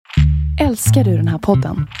Älskar du den här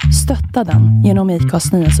podden? Stötta den genom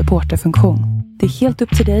IKAs nya supporterfunktion. Det är helt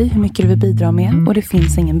upp till dig hur mycket du vill bidra med och det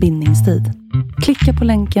finns ingen bindningstid. Klicka på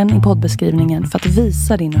länken i poddbeskrivningen för att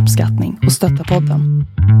visa din uppskattning och stötta podden.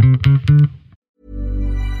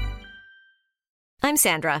 I'm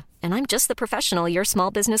Sandra, and I'm just the professional your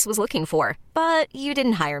small business was looking for. But you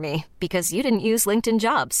didn't hire me because you didn't use LinkedIn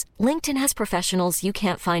Jobs. LinkedIn has professionals you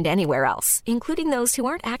can't find anywhere else, including those who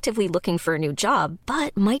aren't actively looking for a new job,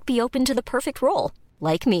 but might be open to the perfect role,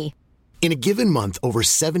 like me. In a given month, over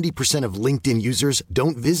 70% of LinkedIn users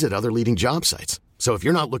don't visit other leading job sites. So if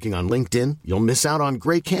you're not looking on LinkedIn, you'll miss out on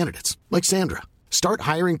great candidates like Sandra. Start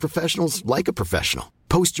hiring professionals like a professional.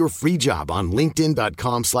 Post your free job on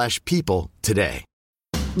linkedin.com/people today.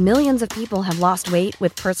 Millions of people have lost weight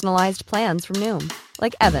with personalized plans from Noom.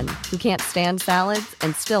 Like Evan, who can't stand salads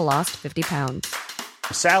and still lost 50 pounds.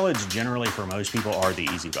 Salads generally for most people are the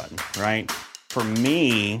easy button, right? For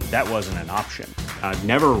me, that wasn't an option. I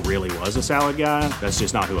never really was a salad guy. That's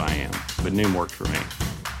just not who I am. But Noom worked for me.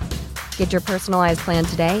 Get your personalized plan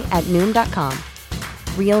today at Noom.com.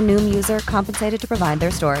 Real Noom user compensated to provide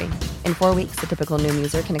their story. In 4 weeks, the typical Noom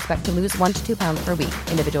user can expect to lose 1 to 2 pounds per week.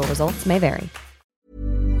 Individual results may vary.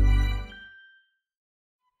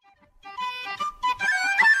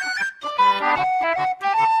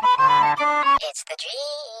 It's the dream.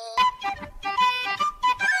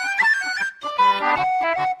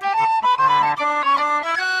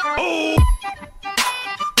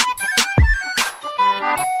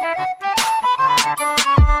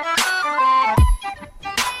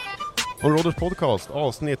 Onroaders podcast,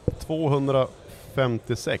 avsnitt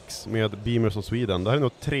 256 med Beamers of Sweden. Det här är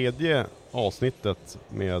nog tredje avsnittet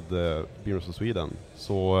med Beamers of Sweden.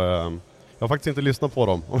 Så jag har faktiskt inte lyssnat på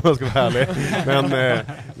dem, om jag ska vara ärlig. Men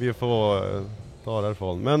vi får ta det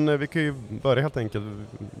härifrån. Men vi kan ju börja helt enkelt.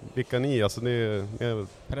 Vilka ni, alltså ni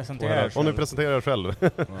presenterar om ni presenterar er själv.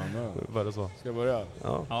 Var det så? Ska jag börja?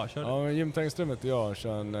 Ja, kör. Ja, Jim Tengström heter jag,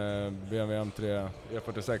 kör en BMW M3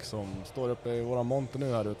 E46 som står uppe i våra monter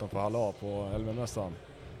nu här utanför Hall A på Elvemässan.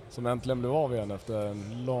 Som äntligen blev av igen efter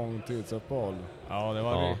en lång tids uppehåll. Ja, det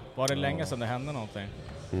var det länge sedan det hände någonting.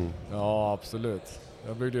 Ja, absolut.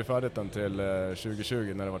 Jag byggde ju färdigt den till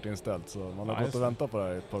 2020 när det var inställt, så man har gått och väntat på det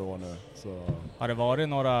här i ett par år nu. Så.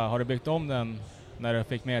 Har du byggt om den när du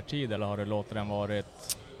fick mer tid eller har du låtit den varit?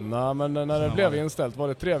 Nej, men när det blev inställt var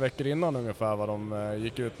det 3 veckor innan ungefär vad de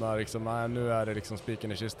gick ut med liksom, nej, nu är det liksom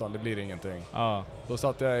spiken i kistan, det blir ingenting. Ja. Då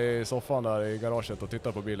satt jag i soffan där i garaget och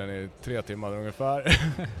tittade på bilen i 3 timmar ungefär.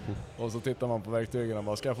 Och så tittar man på verktygen och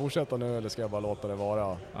bara, ska jag fortsätta nu eller ska jag bara låta det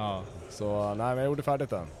vara? Ja. Så nej, men jag gjorde färdigt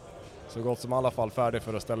den. Så gott som i alla fall färdig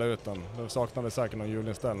för att ställa ut den. Det saknade säkert någon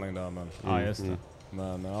hjulinställning där, men... Ja, just det.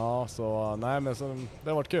 Men ja, så nej, men så, det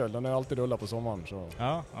har varit kul. Den är alltid rullat på sommaren, så...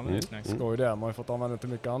 Ja, men det är snyggt. Skoj det. Man har ju fått använda till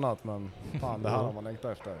mycket annat, men fan, det här har man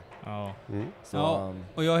längtat efter. Ja. Så, ja,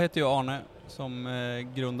 och jag heter ju Arne som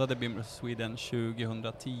grundade Beamers Sweden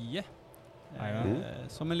 2010.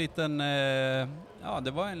 Som en liten...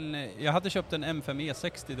 det var jag hade köpt en M5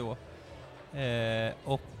 E60 då.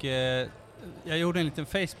 Jag gjorde en liten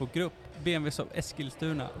Facebookgrupp, BMWs av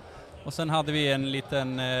Eskilstuna. Och sen hade vi en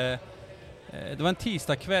liten... det var en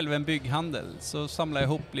tisdagkväll vid en bygghandel. Så samlade jag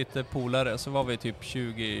ihop lite polare. Så var vi typ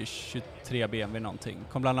 20-23 BMW någonting.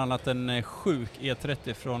 Kom bland annat en sjuk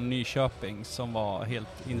E30 från Nyköping som var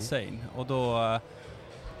helt insane. Och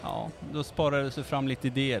då sparade sig fram lite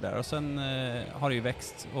idéer där. Och sen har det ju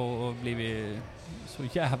växt och blivit så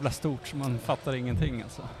jävla stort så man fattar ingenting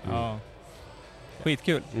alltså. Ja.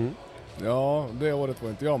 Skitkul. Ja, det året var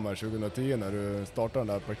inte jag med 2010 när du startade den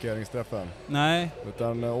där parkeringsträffen. Nej.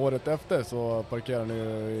 Utan året efter så parkerade ni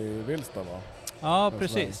i Vilsta, va? Ja,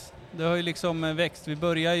 precis. Det har ju liksom växt. Vi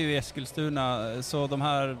började ju i Eskilstuna, så de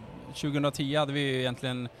här 2010 hade vi ju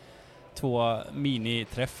egentligen 2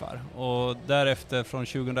 miniträffar. Och därefter från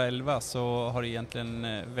 2011 så har det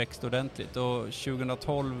egentligen växt ordentligt. Och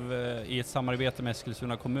 2012 i ett samarbete med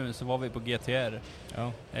Eskilstuna kommun så var vi på GTR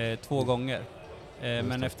 2 gånger.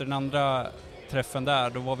 Men efter den andra träffen där,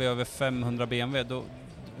 då var vi över 500 BMW.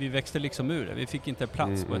 Vi växte liksom ur det. Vi fick inte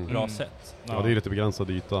plats på ett bra sätt. Ja, det är lite begränsad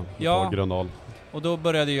yta på Gröndal. Och då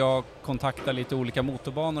började jag kontakta lite olika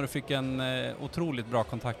motorbanor och fick en otroligt bra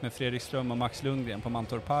kontakt med Fredrik Ström och Max Lundgren på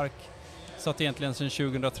Mantorp Park. Så att egentligen sedan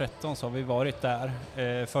 2013 så har vi varit där.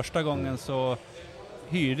 Första gången så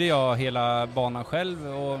hyrde jag hela banan själv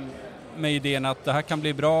och med idén att det här kan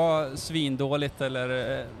bli bra, svindåligt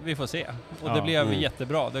eller vi får se. Och det blev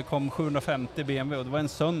jättebra. Det kom 750 BMW och det var en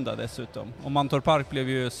söndag dessutom. Och Mantorp Park blev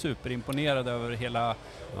ju superimponerad över hela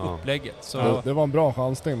upplägget. Så det var en bra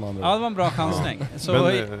chansning man. Ja, det var en bra chansning. Så men,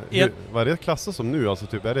 vad är det klassat som nu? Alltså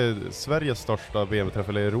typ, är det Sveriges största BMW-träff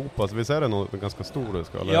eller Europa? Så visst är det någon ganska stor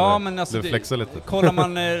skala? Ja, men alltså lite. Kollar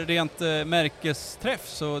man rent märkesträff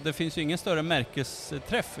så det finns ju ingen större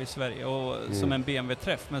märkesträff i Sverige och, som en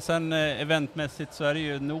BMW-träff. Men sen eventmässigt så är det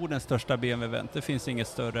ju Nordens största BMW-event. Det finns inget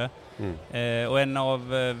större. Och en av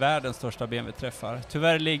världens största BMW-träffar.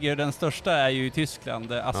 Tyvärr ligger den största är ju i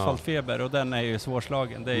Tyskland, Asfaltfeber, och den är ju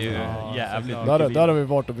svårslagen. Det är ju jävligt mycket. Där har vi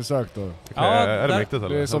varit och besökt då. Okay, är det mäktigt eller?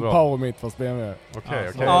 Det är som Power Meet fast BMW.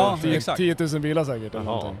 Okej. Ja, exakt. 10 000 bilar säkert eller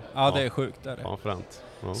någonting. Ja, det är sjukt där. Ja, fränt.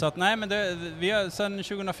 Ja. Så att nej, men vi har, sen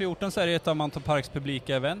 2014 så är det ett av Mantorp Parks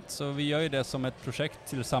publika event, så vi gör ju det som ett projekt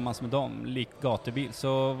tillsammans med dem, likt gatubil.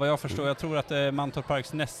 Så vad jag förstår, jag tror att det är Mantorp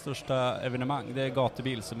Parks näst största evenemang, det är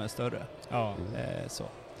gatubil som är större. Ja.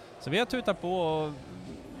 Så vi har tutat på och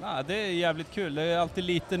det är jävligt kul. Det är alltid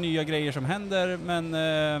lite nya grejer som händer,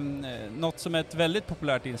 men något som är ett väldigt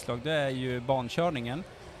populärt inslag, det är ju bankörningen.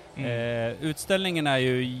 Utställningen är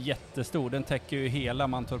ju jättestor, den täcker ju hela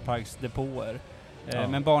Mantorp Parks depåer.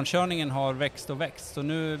 Men bankörningen har växt och växt. Så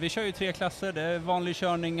nu, vi kör ju 3 klasser. Det är vanlig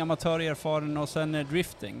körning, amatörerfaren och sen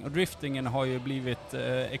drifting. Och driftingen har ju blivit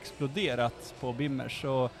exploderat på Bimmers.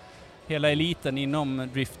 Så hela eliten inom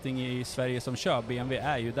drifting i Sverige som kör BMW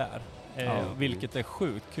är ju där. Vilket är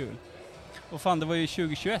sjukt kul. Och fan, det var ju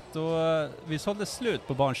 2021 och vi sålde slut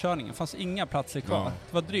på bankörningen. Det fanns inga platser kvar.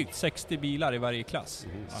 Det var drygt 60 bilar i varje klass.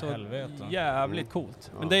 Så jävligt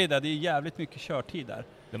coolt. Men det är jävligt mycket körtid där.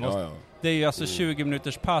 Det är ju alltså 20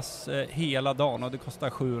 minuters pass hela dagen och det kostar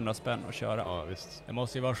 700 spänn att köra. Ja, visst. Det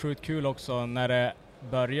måste ju vara sjukt kul också när det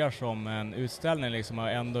börjar som en utställning liksom, och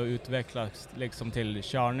ändå utvecklas liksom till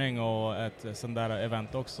körning och ett sånt där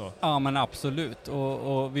event också. Ja, men absolut.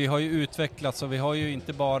 Och vi har ju utvecklats och vi har ju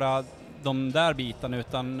inte bara de där bitarna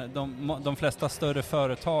utan de flesta större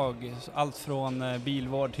företag, allt från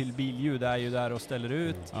bilvård till billjud är ju där och ställer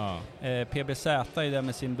ut. PBZ är där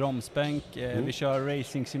med sin bromsbänk. Vi kör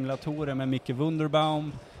racing-simulatorer med Micke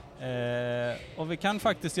Wunderbaum. Och vi kan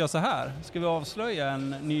faktiskt göra så här. Ska vi avslöja en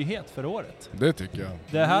nyhet för året? Det tycker jag.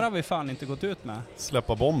 Det här har vi fan inte gått ut med.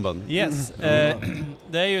 Släppa bomben. Yes.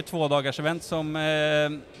 Det är ju 2 dagars event som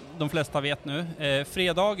de flesta vet nu.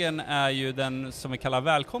 Fredagen är ju den som vi kallar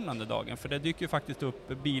välkomnande dagen. För det dyker ju faktiskt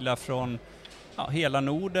upp bilar från hela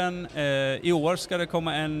Norden. I år ska det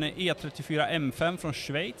komma en E34 M5 från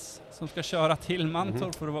Schweiz som ska köra till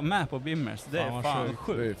Mantorp för att vara med på Bimmers. Det är fan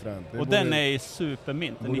sjukt. Och den är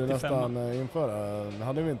supermint, 95. Borde nästan införa.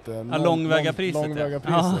 Hade vi inte långväga priset.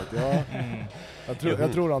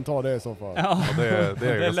 Jag tror han tar det i så fall. Det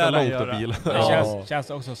är ganska långt att bila. Det känns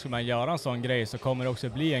också, skulle man göra en sån grej så kommer det också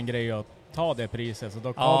bli en grej att ta det priset, så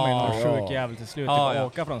då kommer någon sjuk jävel till slut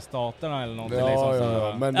åka från staterna eller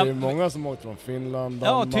någonting. Men det är många som åkt från Finland,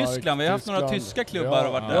 Danmark, Tyskland. Vi har haft några tyska klubbar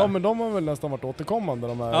och varit där. Ja, men de har väl nästan varit återkommande,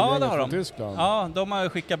 de här gängen från Tyskland. Ja, de har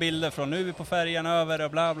skickat bilder från nu är vi på färjan över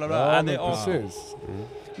och bla bla bla. Ja, det är precis.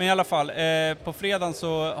 Men i alla fall, på fredagen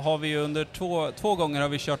så har vi under två gånger har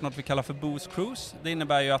vi kört något vi kallar för Boost Cruise. Det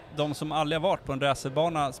innebär ju att de som aldrig har varit på en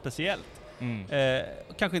racerbana speciellt,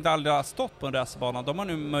 kanske inte aldrig har stått på en racerbana, de har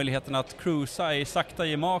nu möjligheten att cruisa i sakta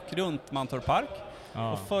gemak runt Mantorp Park.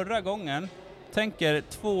 Och förra gången, tänker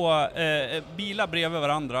 2 bilar bredvid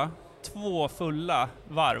varandra, 2 fulla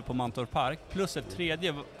varv på Mantorp Park plus ett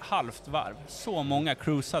tredje halvt varv. Så många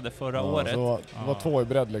cruisade förra året. Så det var 2 i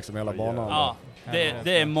bredd liksom hela banan. Ja,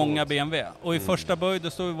 det är många BMW. Och i första böj då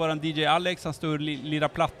står våran DJ Alex, han står och lirar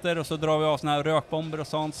plattor och så drar vi av såna här rökbomber och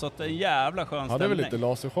sånt, så att det är en jävla skön stämning. Ja, det är väl lite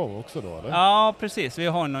lasershow också då, eller? Ja, precis. Vi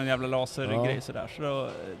har någon jävla lasergrej sådär, så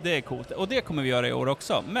det är coolt. Och det kommer vi göra i år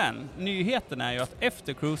också. Men nyheten är ju att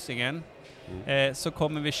efter cruisingen så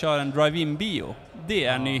kommer vi köra en drive-in bio. Det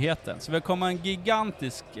är nyheten. Så vi kommer en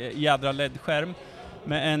gigantisk jädra LED-skärm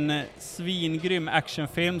med en svingrym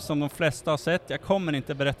actionfilm som de flesta har sett. Jag kommer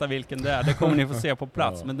inte berätta vilken det är. Det kommer ni få se på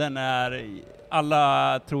plats. Men den är...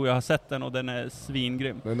 Alla tror jag har sett den och den är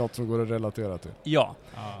svingrym. Det är något som går att relatera till. Ja.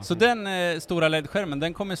 Så den stora LED-skärmen,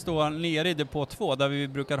 den kommer stå nere i depå 2 där vi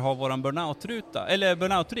brukar ha våran burnout-ruta. Eller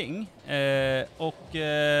burnout-ring. Och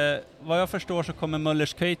vad jag förstår så kommer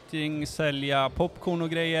Möllers Catering sälja popcorn och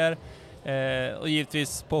grejer. Och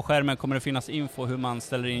givetvis på skärmen kommer det finnas info hur man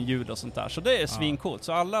ställer in ljud och sånt där. Så det är svincoolt.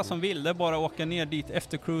 Så alla som vill, det bara åka ner dit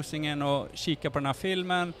efter cruisingen och kika på den här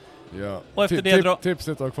filmen. Ja. Och efter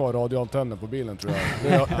tipset att ha kvar radioantennen på bilen, tror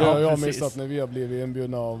jag. Det har jag missat när vi har blivit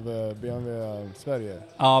inbjudna av BMW Sverige.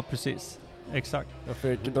 Ja, precis. Exakt. Jag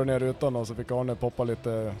fick dra ner rutan och så fick Arne poppa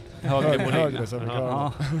lite högre så jag fick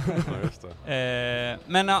höra. Just det.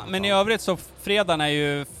 Men i övrigt så fredagen är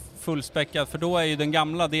ju fullspäckad, för då är ju den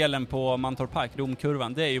gamla delen på Mantorp Park,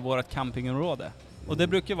 Romkurvan, det är ju vårt campingområde. Och det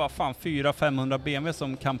brukar vara 400-500 BMW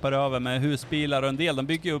som kampar över med husbilar, och en del, de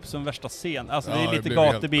bygger upp som värsta scen. Alltså det är lite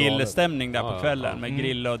gatubilstämning där på kvällen med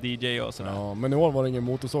grill och DJ och sådär. Ja, men i år var det ingen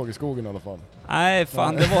motorsåg i skogen i alla fall. Nej,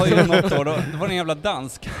 fan, det var ju något år då. Det var en jävla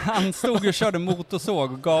dansk. Han stod och körde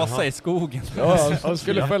motorsåg och gasade i skogen. Ja, han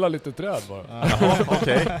skulle fälla lite träd bara. Jaha,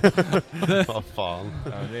 okej. Vad fan.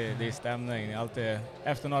 Ja, det är stämning. Alltid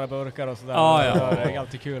efter några burkar och sådär. Ja. Det är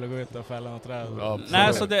alltid kul att gå ut och fälla något träd. Ja,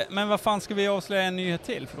 nej, så men vad fan ska vi avslöja en nyhet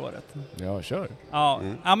till för året? Ja, kör. Ja,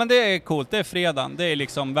 ja, men det är coolt. Det är fredagen. Det är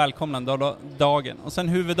liksom välkomnande dagen. Och sen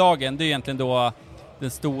huvuddagen, det är egentligen då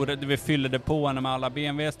den stora, vi fyller depåerna med alla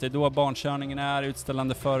BMWs. Det är då barnkörningen är,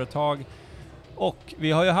 utställande företag. Och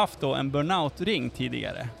vi har ju haft då en burnout-ring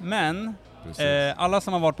tidigare. Men alla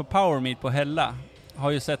som har varit på Power Meet på Hälla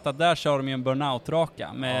har ju sett att där kör de ju en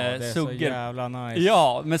burnout-raka med det är sugger. så jävla nice.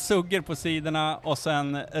 Ja, med sugger på sidorna och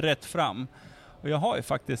sen rätt fram. Och jag har ju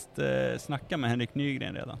faktiskt snackat med Henrik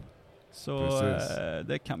Nygren redan. Så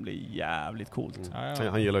det kan bli jävligt coolt.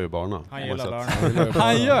 Han gillar ju barna. Han gillar barna.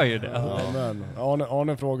 Han gör ju det. Ja, men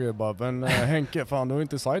Arne frågar ju bara, men Henke, fan du har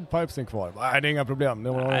inte sidepipesen kvar. Nej, det är inga problem.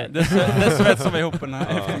 Det svetsar vi ihop den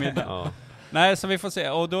här eftermiddagen. Nej, så vi får se.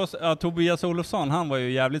 Och då, Tobias Olofsson, han var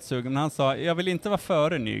ju jävligt sugen. Men han sa, jag vill inte vara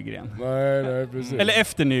före Nygren. Nej, precis. Eller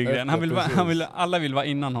efter Nygren. Alla vill vara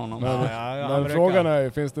innan honom. Men frågan är,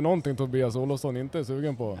 finns det någonting Tobias Olofsson inte är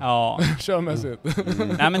sugen på? Ja. Körmässigt.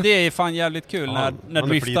 Nej, men det är fan jävligt kul när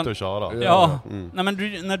driftarna... att köra. Ja. Nej, men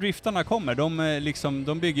när driftarna kommer,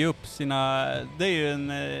 de bygger upp sina... Det är ju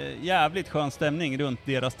en jävligt skön stämning runt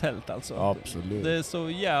deras tält alltså. Absolut. Det är så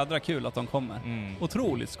jädra kul att de kommer.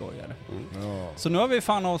 Otroligt skojare. Ja. Så nu har vi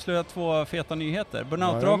fan avslöjat 2 feta nyheter.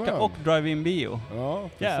 Burnout-raka och Drive-In Bio. Ja,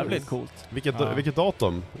 jävligt coolt. Vilket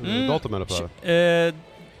datum? Datum är det för?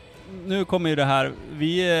 Nu kommer ju det här.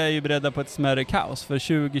 Vi är ju beredda på ett smärre kaos för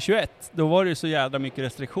 2021. Då var det ju så jädra mycket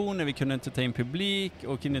restriktioner. Vi kunde inte ta in publik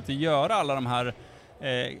och kunde inte göra alla de här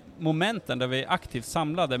momenten där vi aktivt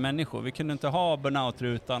samlade människor. Vi kunde inte ha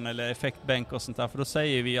burnout-rutan eller effektbänk och sånt där, för då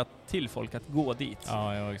säger vi till folk att gå dit.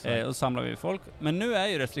 Ja, exakt. Och samlar vi folk. Men nu är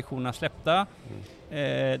ju restriktionerna släppta.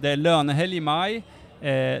 Det är lönehelg i maj. Det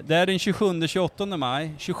är den 27-28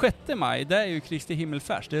 maj. 26 maj, det är ju Kristi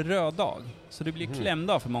himmelfärd. Det är röd dag. Så det blir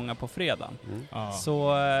klämdag för många på fredagen.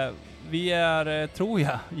 Så vi är, tror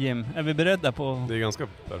jag, Jim, är vi beredda på det är ganska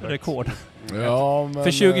perfekt. Rekord? Ja, men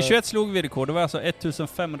för 2021 slog vi rekord. Det var alltså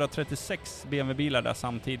 1536 BMW-bilar där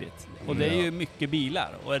samtidigt. Och det är ju mycket bilar.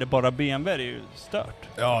 Och är det bara BMW är det ju stört.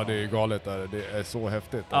 Ja, det är galet där. Det är så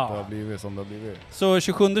häftigt att det har blivit som det har blivit. Så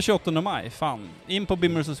 27-28 maj, fan. In på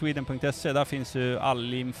bimmersosweden.se, där finns ju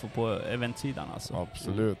all info på eventsidan alltså.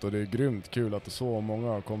 Absolut, och det är grymt kul att så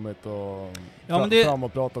många har kommit och fram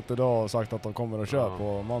och pratat idag och sagt att de kommer att köra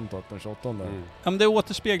på Mantorp den 28. Ja, men det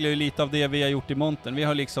återspeglar ju lite av det vi har gjort i monten. Vi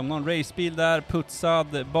har liksom någon racebil där,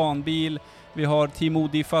 putsad, banbil. Vi har Team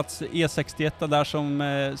Odifats E61 där som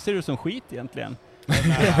ser ut som skit egentligen.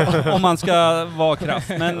 Om man ska vara kraft.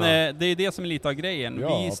 Men det är det som är lite av grejen.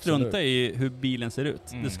 Vi struntar i hur bilen ser ut.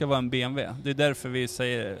 Det ska vara en BMW. Det är därför vi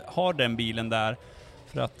säger, har den bilen där.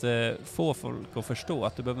 För att få folk att förstå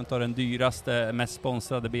att du behöver inte ha den dyraste, mest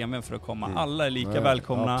sponsrade BMW för att komma. Alla är lika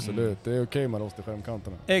välkomna. Absolut, det är okej med oss till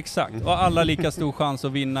framkanterna. Exakt, och alla har lika stor chans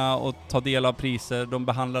att vinna och ta del av priser. De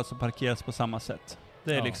behandlas och parkeras på samma sätt.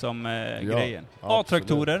 Det är liksom grejen.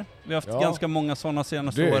 A-traktorer. Vi har haft ganska många sådana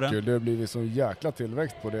senaste åren. Det är kul, det har blivit så jäkla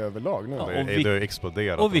tillväxt på det överlag nu. Det har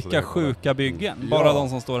exploderat. Och vilka sjuka byggen. Bara de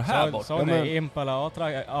som står här bort. Såg ni Impala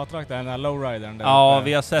A-traktor, den här lowridern? Ja,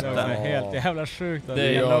 vi har sett den. Det är helt jävla sjukt att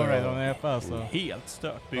det är lowrider med EPA. Helt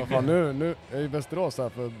stört bygge. Ja, nu i Västerås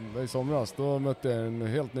här i somras, då mötte jag en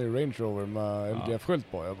helt ny Range Rover med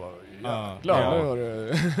LGF-skylt på. Jag bara, jäklar, nu har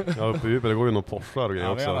det... Ja, uppe i Uber, det går ju någon Porsche och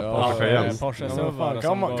grejer också. Porsche Subaru.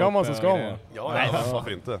 Kan man så ska man. Ja,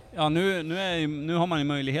 varför inte? Ja, nu har man ju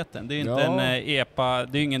möjligheten. Det är ju inte en EPA,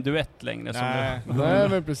 det är ju ingen duett längre. Nej,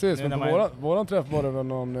 men precis. Men på våran träff var det väl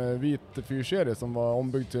någon vit fyrserie som var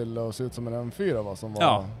ombyggd till att se ut som en M4, va? Som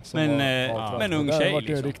var, men en ung tjej. Det var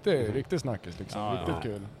liksom. Riktigt snackis liksom. Riktigt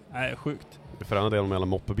kul. Nej, sjukt. För en del med alla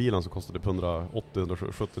moppebilen så kostade det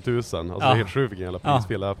 180-170 000. Alltså det är helt sjukt vilken jävla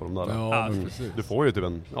prisfil är på de där. Ja, du får ju typ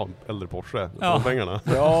en äldre Porsche för pengarna.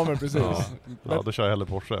 Ja, men precis. Ja, då kör jag hellre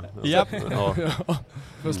Porsche. Japp.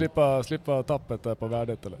 För att slippa tappet där på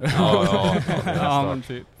värdet eller? Ja, men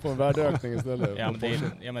typ. Få en värdeökning istället.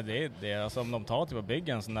 Ja, men det är alltså om de tar typ och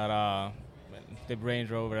bygger en sån där typ Range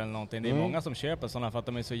Rover eller någonting. Det är många som köper sådana för att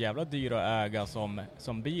de är så jävla dyra att äga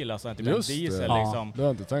som bil. Alltså typ Just en diesel det. liksom. Det har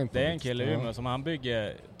jag inte tänkt på. Det är en kille i Umeå som han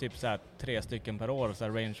bygger typ så här 3 stycken per år, så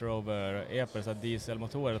här Range Rover Eper, så här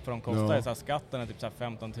dieselmotorer, för de kostar ju så här, skatten är typ så här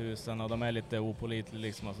 15 000 och de är lite opålitliga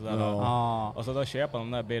liksom och sådär. Och så då köper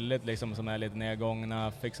de där billigt liksom som är lite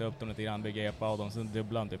nedgångna, fixar upp dem lite grann, bygger epa och de, så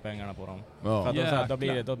dubblar de typ pengarna på dem.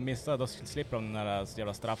 För att då slipper de den där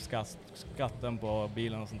jävla straffskatten på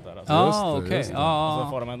bilen och sånt där. Alltså. Okej. Och så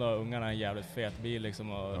får de ändå ungarna en jävligt fet bil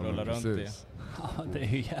liksom och rulla runt i. Ja, det är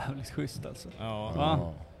ju jävligt schysst alltså.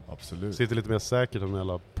 Ja, absolut. Sitter lite mer säkert om de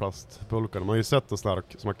jävla plastpulkarna. Man har ju sett en snark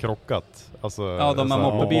som har krockat. Alltså, de här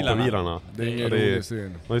moppebilarna. Det är ingen rolig syn.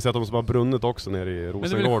 Man har ju sett de som har brunnit också nere i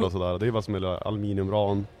Rosengård och sådär. Det är ju bara som en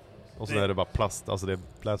aluminiumran. Och så är det bara plast, alltså det är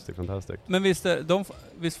plastic fantastic. Men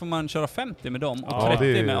visst får man köra 50 med dem och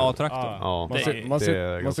 30 med A-traktor? Ja. Man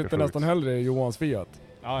sitter nästan hellre i Johans Fiat.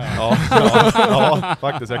 Ja,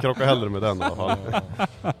 faktiskt. Jag krockar hellre med den i alla fall.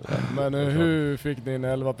 Men hur fick ni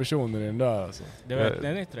 11 personer i den där alltså? Det var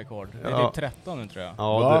ett nytt rekord. Det är typ 13 nu tror jag.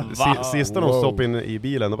 Ja, sista de stoppade in i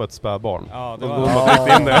bilen, det var ett spädbarn. Ja, det var... De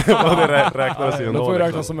tryckte in det, och det räknades ju ändå. Det får ju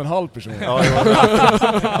räknas som en halv person.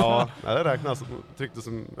 Ja, det räknas. Tryckte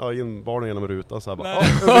som in barnen genom rutan så här bara.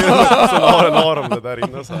 Så la de det där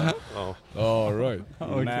inne så här. All right.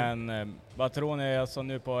 Men vad tror ni alltså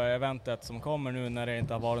nu på eventet som kommer nu när det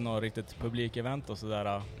inte har varit något riktigt publikevent och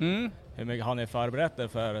sådär? Hur mycket har ni förberett er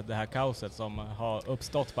för det här kaoset som har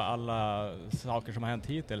uppstått på alla saker som har hänt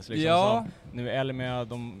hittills? Liksom? Ja. Så nu Elmia,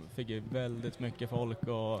 de fick ju väldigt mycket folk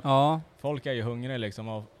och folk är ju hungriga liksom,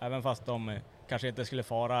 och även fast de kanske inte skulle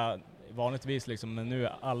fara vanligtvis liksom, men nu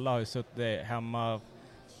alla har ju suttit hemma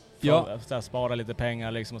för att spara lite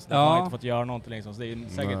pengar liksom, så de har inte fått göra någonting liksom, så det är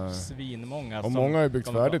säkert svinmånga. Och många har ju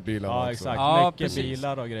byggt färdigt bilar också. Ja, exakt. Mycket precis.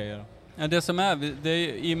 Bilar och grejer. Ja, det som det är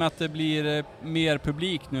i och med att det blir mer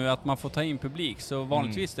publik nu, att man får ta in publik, så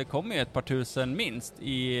vanligtvis det kommer ju ett par tusen minst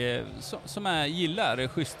som gillar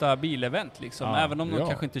schyssta bilevent liksom, även om de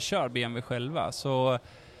kanske inte kör BMW själva. Så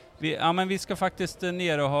vi ska faktiskt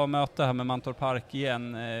ner och ha möte här med Mantorp Park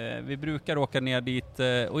igen. Vi brukar åka ner dit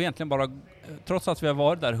och egentligen bara, trots att vi har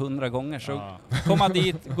varit där 100 gånger, så komma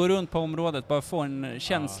dit, gå runt på området, bara få en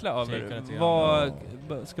känsla över vad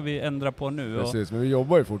ska vi ändra på nu. Precis, men vi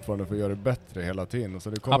jobbar ju fortfarande för att göra det bättre hela tiden. Så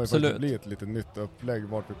det kommer faktiskt bli ett lite nytt upplägg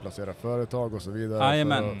vart vi placerar företag och så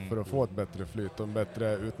vidare för att få ett bättre flyt och en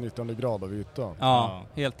bättre utnyttjandegrad av ytan. Ja,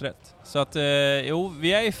 helt rätt. Så att,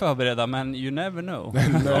 vi är ju förberedda, men you never know.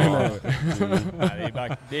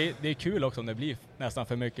 Det är kul också om det blir nästan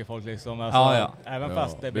för mycket folk liksom. Alltså, även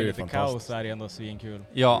fast det blir lite kaos så är det ändå svinkul.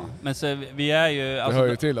 Ja, men så vi är ju... Det hör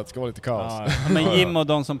ju till att det ska vara lite kaos. Men Jim och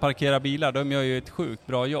de som parkerar bilar, de gör ju ett sjukt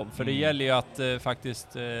bra jobb. För det gäller ju att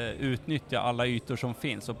faktiskt utnyttja alla ytor som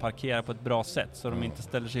finns och parkera på ett bra sätt så de inte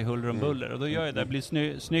ställer sig huller om buller. Och då gör ju det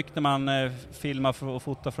blir snyggt när man filmar och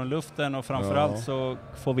fotar från luften, och framförallt så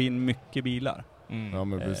får vi in mycket bilar. Ja,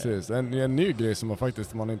 men precis. En ny grej som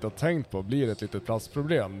man inte har tänkt på blir ett litet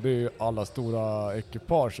platsproblem. Det är ju alla stora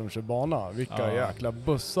ekipage som kör bana. Vilka jäkla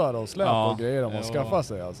bussar och släp och grejer de har skaffat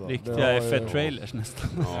sig. Alltså. Riktiga F1-trailers nästan.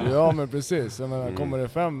 Ja, men precis. Jag menar, kommer det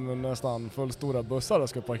 5 nästan fullstora bussar och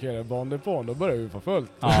ska parkera i bandepån, då börjar vi få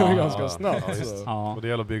fullt ganska snabbt. Och det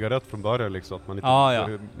gäller att bygga rätt från början liksom, att man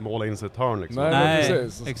inte måla in sig ett hörn liksom. Nej,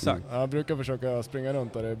 precis. Exakt. Jag brukar försöka springa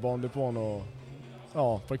runt där i bandepån och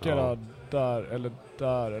parkera där eller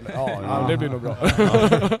det blir nog bra.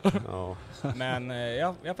 Men jag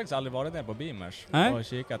har faktiskt aldrig varit där på Beamers och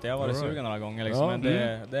kikat. Jag har varit sugen några gånger liksom, men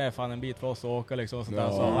det är fan en bit för oss att åka liksom, och sånt där.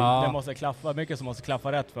 Så det måste klaffa, mycket som måste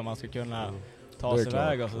klaffa rätt för att man ska kunna ta sig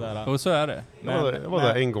iväg och sådär. Och så är det. Jag var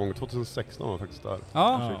där en gång, 2016 var jag faktiskt där.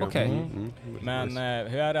 Ja, okej. Men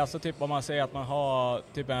hur är det alltså typ om man säger att man har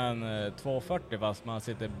typ en 240 fast man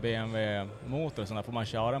sitter BMW-motor, så får man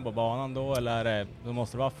köra den på banan då, eller då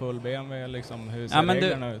måste det vara full BMW liksom? Hur ser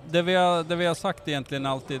reglerna ut? Det vi har sagt egentligen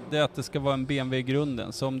alltid, det är att det ska vara en BMW i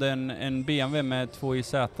grunden. Så om det är en BMW med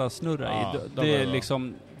 2JZ-snurra i, det är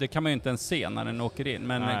liksom... Det kan man ju inte ens se när den åker in.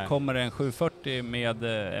 Men kommer det en 740 med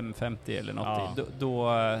M50 eller något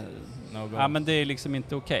då men det är liksom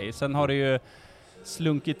inte okej. Sen har det ju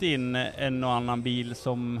slunkit in en och annan bil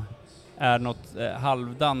som är något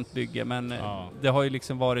halvdant bygge. Men det har ju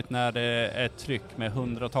liksom varit när det är ett tryck med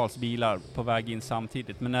hundratals bilar på väg in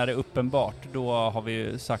samtidigt. Men när det är uppenbart, då har vi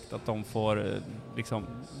ju sagt att de får liksom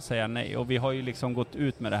säga nej. Och vi har ju liksom gått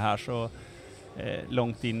ut med det här, så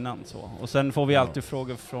långt innan så. Och sen får vi alltid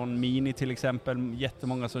frågor från Mini till exempel,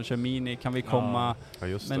 jättemånga som kör Mini, kan vi komma? Ja,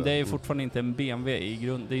 just men det är ju fortfarande inte en BMW i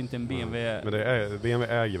grund, det är inte en BMW. Men det är,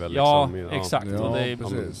 BMW äger väl liksom? Ja, exakt. Ja, och det är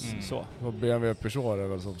precis. Så. Och BMW Peugeot är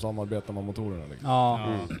väl som samarbetar med motorerna liksom. Ja.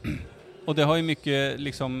 Och det har ju mycket,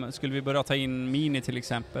 liksom, skulle vi börja ta in Mini till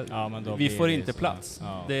exempel, vi får inte plats.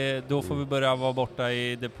 Då får vi börja vara borta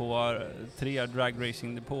i depåer, 3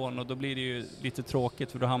 dragracing-depån, och då blir det ju lite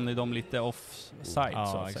tråkigt för då hamnar de lite off-site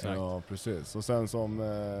så att säga. Ja, precis. Och sen som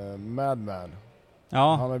Madman.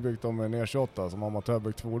 Ja. Han har byggt om en E28 som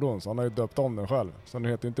amatörbyggt fordon, så han har ju döpt om den själv. Så den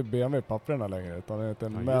heter inte BMW papperna längre, utan den heter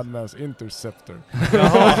Madmans Interceptor.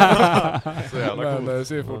 Så jävla men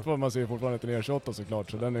man ser fortfarande inte en E28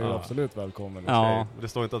 såklart, så den är ju absolut välkommen. Ja. Det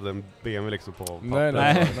står inte att det är en BMW liksom på papper.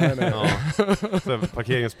 Nej. Så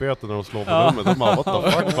parkeringsböter när de slår på numret, de bara, what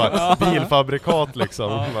the fuck, bilfabrikat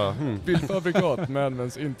liksom. Bilfabrikat,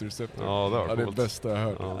 Madmans Interceptor. Ja, det var coolt. Det är det bästa jag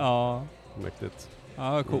hört. Ja. Mäktigt.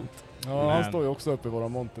 Ja, coolt. Ja, han står ju också uppe i våra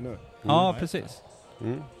monter nu. Ja, precis.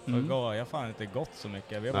 Jag har fan inte gått så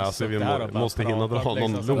mycket. Vi måste hinna dra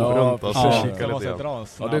någon liksom, loop runt och kika lite grann.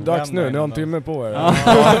 Ja, det är dags nu. Ni har en timme på er.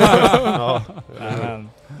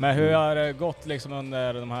 Men hur har det gått liksom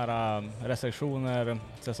under de här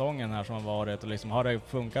säsongen här som har varit? Och liksom, har det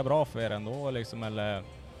funkat bra för er ändå liksom, eller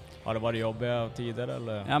har det varit jobbiga tider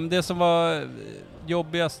eller? Ja, men det som var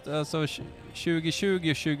jobbigast, alltså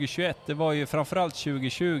 2020 och 2021, det var ju framförallt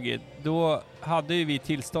 2020. Då hade ju vi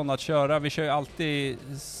tillstånd att köra. Vi kör ju alltid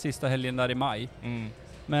sista helgen där i maj.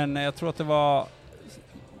 Men jag tror att det var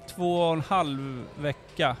 2,5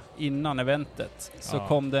 vecka innan eventet så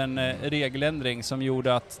kom det en regeländring som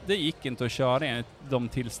gjorde att det gick inte att köra enligt de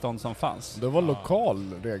tillstånd som fanns. Det var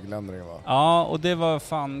lokal regeländring, va? Ja, och det var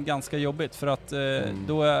fan ganska jobbigt för att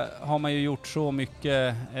då har man ju gjort så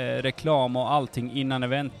mycket reklam och allting innan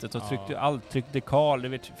eventet och tryckt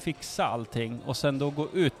dekal, fixa allting och sen då gå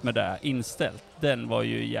ut med det inställt. Den var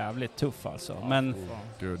ju jävligt tuff alltså. Men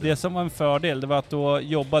det som var en fördel, det var att då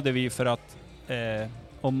jobbade vi för att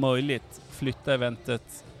om möjligt flytta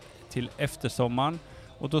eventet till efter sommaren.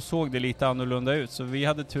 Och då såg det lite annorlunda ut. Så vi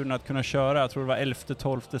hade turen att kunna köra, jag tror det var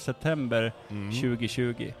 11-12 september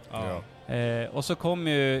 2020. Och så kom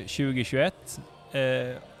ju 2021.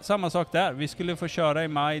 Samma sak där. Vi skulle få köra i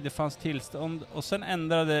maj, det fanns tillstånd. Och sen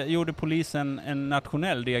gjorde polisen en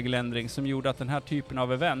nationell regeländring som gjorde att den här typen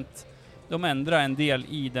av event, de ändrade en del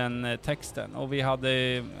i den texten. Och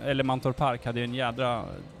Mantorp Park hade en jädra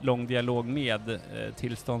lång dialog med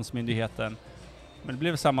tillståndsmyndigheten. Men det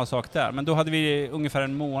blev samma sak där. Men då hade vi ungefär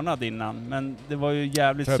en månad innan. Men det var ju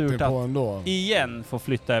jävligt surt att igen få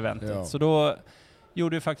flytta eventet. Ja. Så då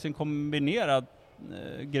gjorde vi faktiskt en kombinerad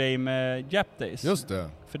grej med Jap Days. Just det.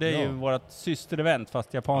 För det är ju vårt systerevent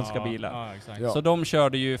fast japanska bilar. Ja, exakt. Ja. Så de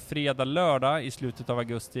körde ju fredag, lördag i slutet av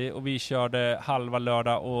augusti och vi körde halva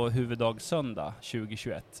lördag och huvuddag söndag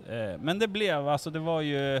 2021. Men det var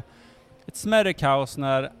ju ett smärre kaos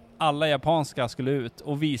när alla japanska skulle ut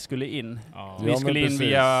och vi skulle in. Vi skulle in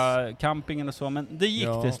via campingen och så, men det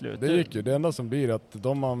gick till slut. Det gick ju. Det enda som blir att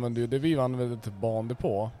de använder ju det vi använde till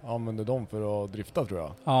bandepå, använde de för att drifta, tror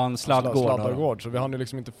jag. Ja, en sladdargård. Så vi hann ju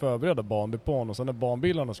liksom inte förbereda bandepån och sen när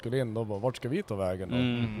banbilarna skulle in, då bara, vart ska vi ta vägen då?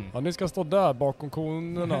 Ja, ni ska stå där bakom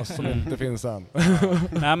konerna som inte finns än.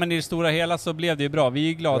 Nej, men i det stora hela så blev det ju bra. Vi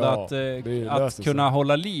är glada att kunna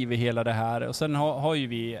hålla liv i hela det här. Och sen har ju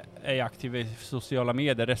vi är aktiva i sociala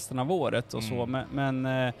medier resten av året och så, men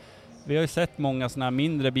vi har ju sett många såna här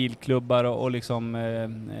mindre bilklubbar och liksom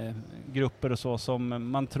grupper och så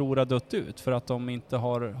som man tror har dött ut för att de inte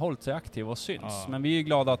har hållit sig aktiva och syns. Men vi är ju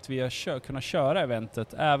glada att vi har kunnat köra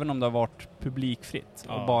eventet även om det har varit publikfritt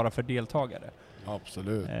och bara för deltagare.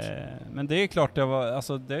 Absolut. Men det är klart det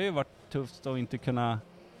har ju varit tufft att inte kunna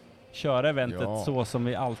köra eventet så som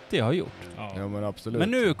vi alltid har gjort. Ja, men absolut.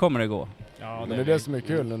 Men nu kommer det gå. Ja, men det är det som är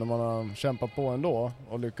kul nu när man har kämpat på ändå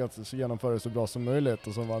och lyckats genomföra det så bra som möjligt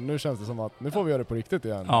och så nu känns det som att nu får vi göra det på riktigt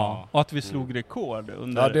igen. Ja, och att vi slog rekord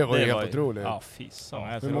under... Ja, det var ju helt otroligt. Ja, fiss.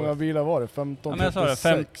 Hur många bilar var det?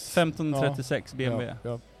 1536 BMW.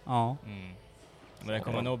 Ja. Men det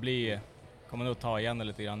kommer nog ta igen det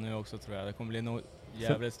lite grann nu också, tror jag. Det kommer bli nog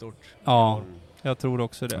jävligt stort. Ja, jag tror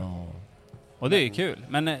också det. Och det är kul.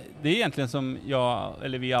 Men det är egentligen som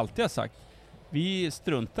vi alltid har sagt. Vi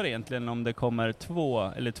struntar egentligen om det kommer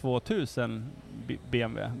 2 eller 2000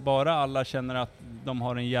 BMW. Bara alla känner att de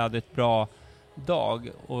har en jävligt bra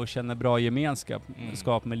dag och känner bra gemenskap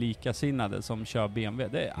med likasinnade som kör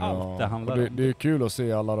BMW. Det är allt det handlar om. Det är kul att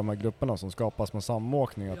se alla de här grupperna som skapas med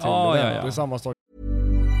samåkningar till det är samma sak.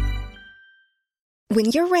 When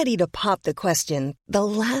you're ready to pop the question, the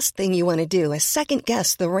last thing you want to do is second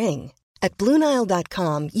guess the ring. At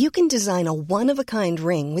BlueNile.com, you can design a one-of-a-kind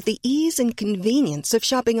ring with the ease and convenience of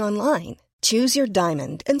shopping online. Choose your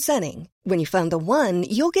diamond and setting. When you find the one,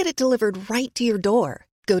 you'll get it delivered right to your door.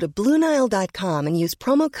 Go to BlueNile.com and use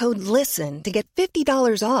promo code LISTEN to get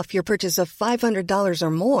 $50 off your purchase of $500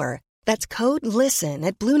 or more. That's code LISTEN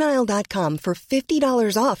at BlueNile.com for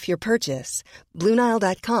 $50 off your purchase.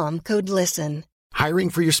 BlueNile.com, code LISTEN. Hiring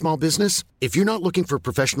for your small business? If you're not looking for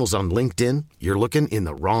professionals on LinkedIn, you're looking in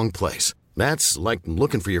the wrong place. That's like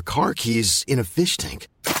looking for your car keys in a fish tank.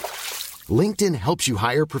 LinkedIn helps you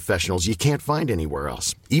hire professionals you can't find anywhere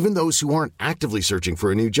else, even those who aren't actively searching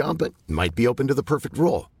for a new job but might be open to the perfect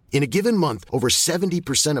role. In a given month, over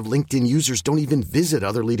 70% of LinkedIn users don't even visit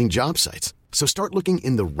other leading job sites. So start looking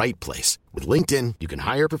in the right place. With LinkedIn, you can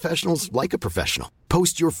hire professionals like a professional.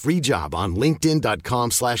 Post your free job on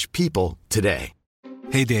linkedin.com/people today.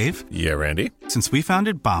 Hey, Dave. Yeah, Randy. Since we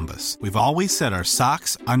founded Bombas, we've always said our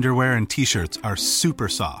socks, underwear, and T-shirts are super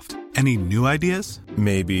soft. Any new ideas?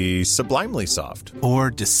 Maybe sublimely soft. Or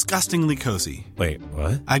disgustingly cozy. Wait,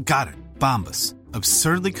 what? I got it. Bombas.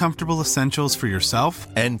 Absurdly comfortable essentials for yourself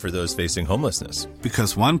and for those facing homelessness.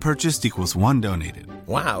 Because one purchased equals one donated.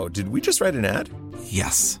 Wow, did we just write an ad?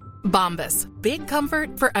 Yes. Bombas. Big comfort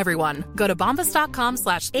for everyone. Go to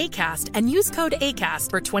bombas.com/ACAST and use code ACAST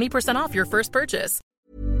for 20% off your first purchase.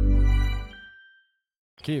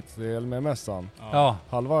 Kit i Elmia-mässan. Ja.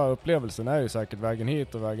 Halva upplevelsen är ju säkert vägen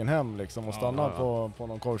hit och vägen hem liksom, och stanna på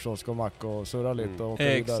någon korvkiosk och mack och surra lite och åka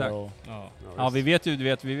vidare. Och... Ja, vi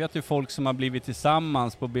vet ju folk som har blivit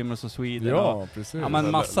tillsammans på Bimmers of Sweden. Ja, precis. Ja,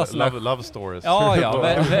 men massa love stories. Ja,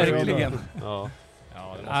 verkligen. Ja, det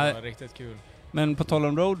måste vara riktigt kul. Men på tal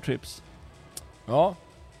om roadtrips. Ja.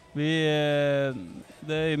 Det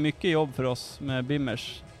är mycket jobb för oss med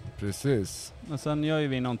Bimmers. Precis. Men sen gör ju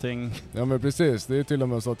vi någonting. Ja, men precis. Det är till och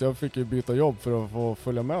med så att jag fick ju byta jobb för att få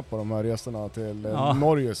följa med på de här resorna till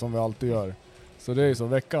Norge som vi alltid gör. Så det är så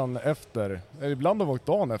veckan efter, ibland har vi åkt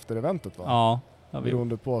dagen efter eventet, va? Ja.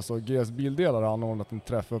 Beroende på, så GS Bildelar har anordnat en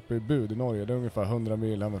träff uppe i Bud i Norge. Det är ungefär 100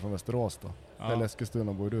 mil hemifrån Västerås då. Ja. Eller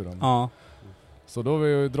Eskilstuna bor du då. Ja. Så då har vi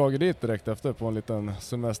ju dragit dit direkt efter på en liten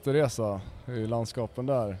semesterresa i landskapen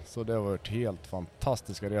där. Så det har varit helt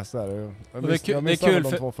fantastiska resor. Jag missade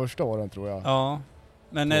de 2 första åren, tror jag. Ja,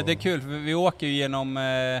 men det är kul för vi åker ju genom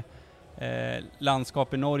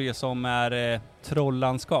landskap i Norge som är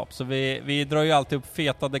trolllandskap. Så vi drar ju alltid upp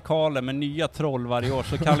feta dekaler med nya troll varje år.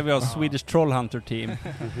 Så kallar vi oss Swedish Trollhunter Team.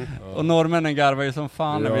 Och norrmännen garvar ju som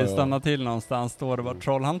fan när vi stannar till någonstans. Står det bara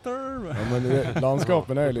Trollhunter. Ja, men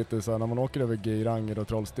landskapen är lite så här, när man åker över Geiranger och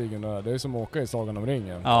Trollstigen där, det är som att åka i Sagan om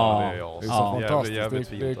ringen. Ja, det är så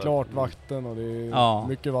fantastiskt. Det är klart vatten och det är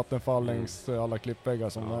mycket vattenfall längs alla klippväggar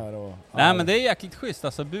som är. Och, nej, men det är jäkligt schysst.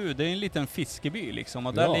 Alltså Bud, det är en liten fiskeby liksom.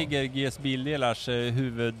 Och där ligger GS Bildelars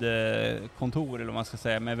huvudkontor, eller vad man ska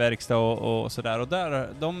säga, med verkstad och sådär. Och där,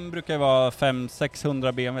 de brukar ju vara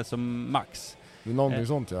 500-600 BMW som max. Det är någonting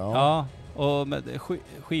sånt, ja. Ja, och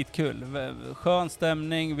skitkul. Skön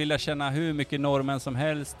stämning, vill jag känna hur mycket norrmän som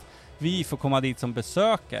helst. Vi får komma dit som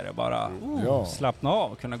besökare bara. Slappna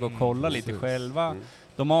av, kunna gå och kolla lite själva.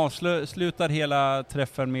 De avslutar hela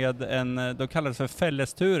träffen med de kallar det för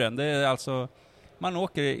fällesturen. Det är alltså, man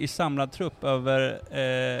åker i samlad trupp över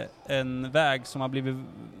en väg som har blivit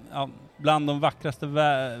bland de vackraste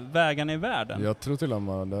vägarna i världen. Jag tror till och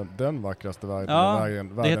med den vackraste vägen. Ja,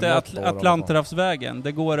 det heter Atlanterhavsvägen.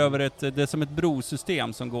 Det går över det är som ett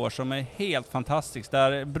brosystem som går, som är helt fantastiskt.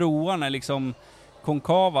 Där broarna är liksom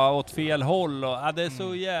konkava åt fel håll och det är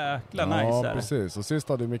så jäkla nice. Ja, precis. Och sist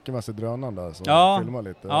hade vi mycket med sig drönaren där så filmade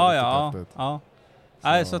lite. Ja.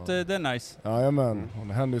 Nej, så att det är nice. Jajamän, och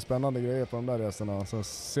det händer ju spännande grejer på de där resorna. Så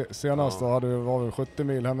senast då var vi 70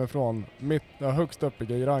 mil hemifrån, högst upp i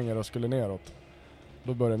Geiranger och skulle neråt.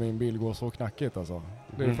 Då började min bil gå så knackigt alltså.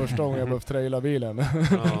 Det är första gången jag behövt traila bilen.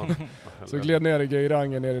 Så gled ner i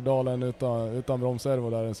Geiranger, ner i dalen utan bromsservo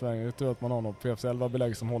där en sväng. Det tror att man har något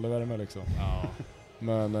PF11-belägg som håller värme liksom.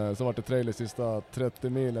 Men så var det trailer sista 30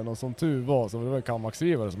 milen och som tur var så var det en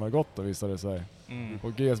kammaxgivare som hade gått och visade sig.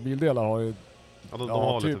 Och GS Bildelar har ju de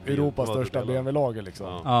har typ Europas största BMW-lager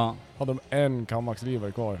liksom. Hade de en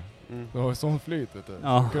kammaxdrivare kvar. Det var sån flyt, vet du.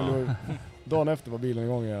 Dagen efter var bilen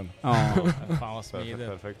igång igen. Fan vad smidigt.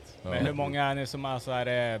 Perfekt. Men hur många är ni som är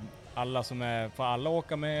det alla som är, får alla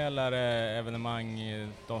åka med, eller är evenemang,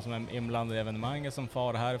 de som är inblandade i evenemanget som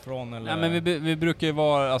far härifrån? Eller? Ja, men vi brukar ju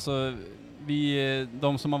vara, alltså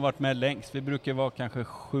de som har varit med längst, vi brukar vara kanske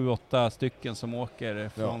 7-8 stycken som åker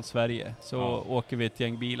från Sverige. Så åker vi ett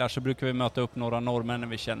gäng bilar, så brukar vi möta upp några norrmän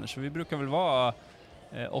vi känner. Så vi brukar väl vara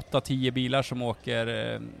 8-10 bilar som åker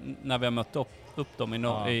när vi har mött upp dem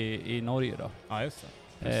i Norge då. Ja, just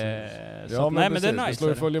det. Ja, men det är nice.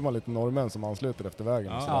 Då följer man lite norrmän som ansluter efter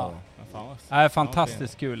vägen. Ja.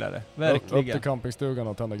 Fantastiskt kul är det. Verkligen. Upp till campingstugan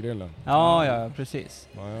och tända grillen. Ja, precis.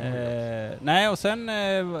 Ja, nej, och sen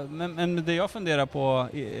men det jag funderar på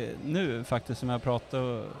nu faktiskt, som jag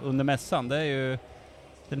pratade under mässan, det är ju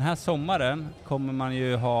den här sommaren kommer man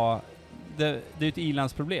ju ha, det är ett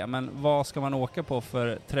ilandsproblem, men vad ska man åka på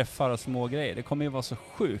för träffar och små grejer? Det kommer ju vara så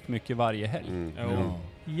sjukt mycket varje helg.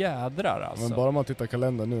 Jädrar alltså. Men bara man tittar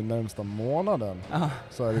kalendern nu närmsta månaden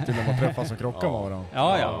så är det till när man träffas och krockar med varandra.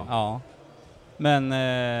 Ja. Men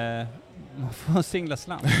man får singla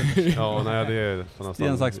slant. Ja, nej, det är nästan... Det är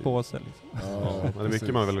en slags påse. Liksom. Ja, men det är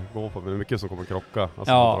mycket man vill gå på, men det är mycket som kommer krocka.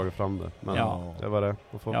 Alltså man har tagit fram det. Men det var det.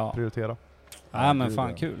 Man får prioritera. Ja, men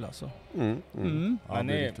fan kul alltså.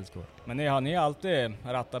 Men har ni alltid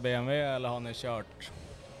rattat BMW eller har ni kört?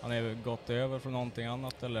 Har ni gått över från någonting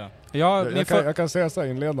annat eller? Jag kan säga så här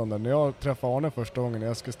inledande. När jag träffade Arne första gången i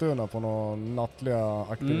Eskilstuna på några nattliga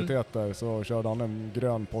aktiviteter så körde han en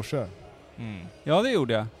grön Porsche. Ja, det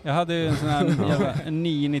gjorde jag. Jag hade ju en sån här en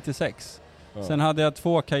 996. Sen hade jag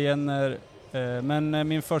 2 Cayenner.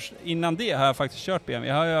 Men innan det har jag faktiskt kört BMW.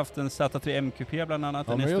 Jag har ju haft en Z3 MQP bland annat.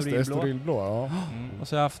 Ja, en men just det, Estoril-blå. Och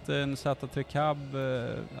så har jag haft en Z3 Cab.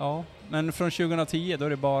 Men från 2010 då är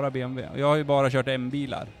det bara BMW. Och jag har ju bara kört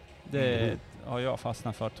M-bilar. Det har jag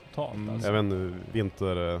fastnat för totalt. Alltså. Jag vet inte,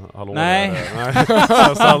 vinterhalvår. Nej.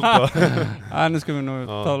 Salt då. Nej, nu ska vi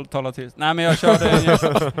nog tala till. Nej, men jag körde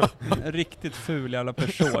en riktigt ful jävla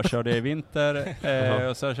Peugeot körde jag i vinter.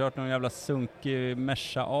 Och så har jag kört någon jävla sunkig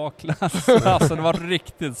Merca A-klass. Alltså det var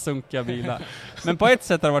riktigt sunkiga bilar. Men på ett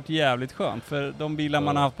sätt har det varit jävligt skönt. För de bilar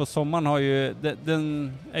man har haft på sommaren har ju,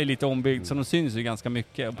 den är lite ombyggd så de syns ju ganska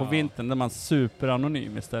mycket. Och på vintern är man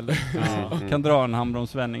superanonym istället. Kan dra en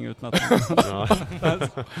handbromsvändning utan att...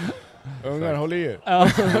 Ungar, håll i er.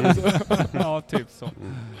 Ja, typ så.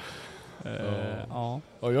 Ja,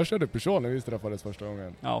 jag körde Peugeot när vi träffades första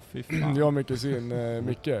gången. Ja, fy fan. Jag och min kusin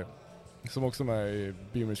Micke, som också med i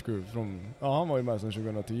Beamers Crew. Han var ju med sedan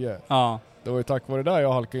 2010. Ja. Det var ju tack vare det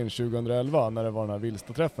jag halkade in 2011 när det var den här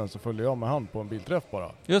Vilsta-träffen, så följde jag med han på en bilträff bara.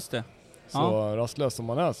 Just det. Så rastlös som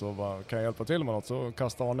man är så bara, kan jag hjälpa till med något så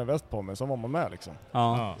kastade Arne väst på mig, så var man med liksom.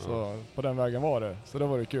 Så på den vägen var det. Så det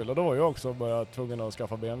var ju kul. Och då var jag också tvungen att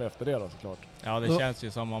skaffa BMW efter det då, såklart. Ja, det känns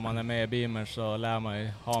ju som om man är med i Beamer så lär man ju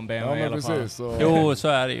ha en BMW i alla precis, fall. Jo, så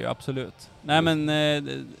är det ju, absolut. Nej, men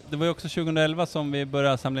det var ju också 2011 som vi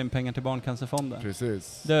började samla in pengar till Barncancerfonden.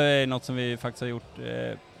 Precis. Det är något som vi faktiskt har gjort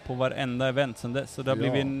på varenda event sedan dess. Så det har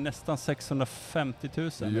blivit nästan 650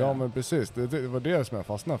 000. Ja, men precis. Det var det som jag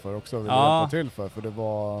fastnade för också. Vill hjälpa till för det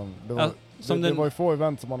var ju få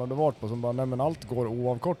event som man hade varit på som bara, nej men allt går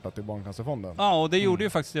oavkortat till Barncancerfonden. Ja, och det gjorde ju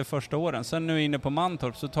faktiskt det första åren. Sen nu inne på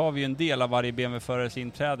Mantorp så tar vi ju en del av varje BMW-förares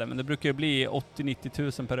inträde. Men det brukar ju bli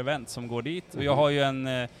 80-90 000 per event som går dit. Och jag har ju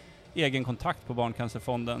en egen kontakt på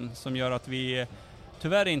Barncancerfonden som gör att vi...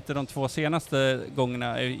 Tyvärr inte de 2 senaste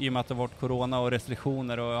gångerna i och med att det har varit corona och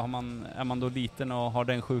restriktioner, och är man då liten och har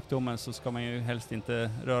den sjukdomen så ska man ju helst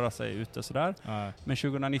inte röra sig ute sådär. Men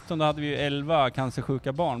 2019 då hade vi ju 11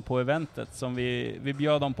 cancersjuka barn på eventet som vi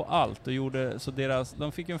bjöd dem på allt och gjorde så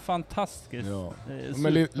de fick en fantastisk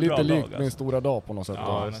men lite likt min stora dag på något sätt.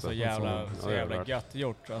 Ja, men så jävla gött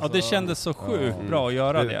gjort. Alltså. Ja, det kändes så sjukt bra att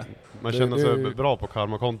göra det. Man känner sig bra på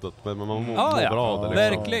karmakontot, men man mår bra av det.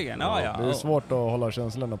 Liksom. Verkligen, Det är svårt att hålla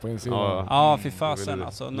känslorna på insidan. Ja, fy fasen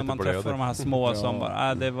alltså. När man träffar de här små som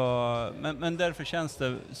bara, det var... Men därför känns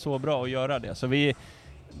det så bra att göra det. Så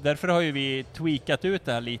därför har ju vi tweakat ut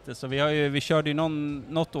det här lite. Så vi körde ju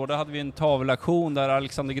något år, då hade vi en tavelaktion där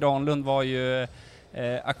Alexander Granlund var ju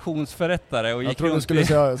aktionsförrättare och gick runt.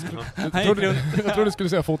 Jag trodde du skulle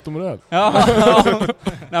säga fotomodell.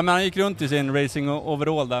 Nej, men han gick runt i sin racing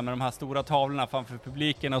overall där med de här stora tavlorna framför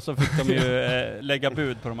publiken, och så fick de ju lägga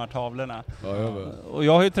bud på de här tavlorna. Och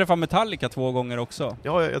jag har ju träffat Metallica 2 gånger också.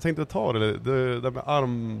 Ja, jag tänkte ta det med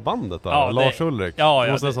armbandet där, Lars Ulrik. Ja,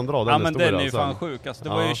 måste nästan dra den men historien. Den är ju fan sjuk. Alltså, det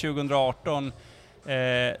var ju 2018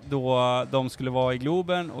 då de skulle vara i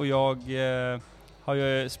Globen, och jag har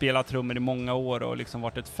ju spelat trummor i många år och liksom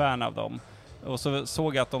varit ett fan av dem. Och så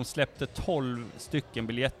såg jag att de släppte 12 stycken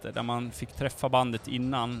biljetter där man fick träffa bandet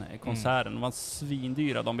innan konserten. De var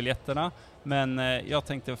svindyra de biljetterna. Men jag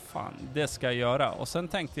tänkte, fan, det ska jag göra. Och sen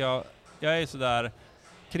tänkte jag är så där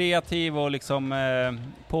kreativ och liksom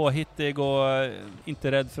påhittig och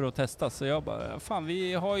inte rädd för att testa. Så jag bara, fan,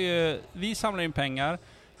 vi samlar in pengar.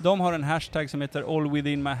 De har en hashtag som heter All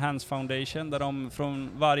Within My Hands Foundation, där de från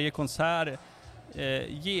varje konsert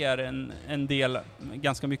ger en del,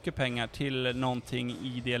 ganska mycket pengar till någonting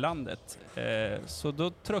i det landet. Så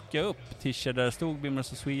då tryckte jag upp t-shirt där det stod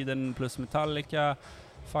Beamers of Sweden plus Metallica.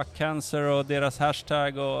 Fuck Cancer och deras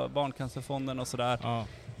hashtag och Barncancerfonden och sådär. Ja.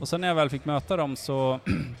 Och sen när jag väl fick möta dem så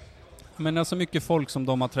men det är så mycket folk som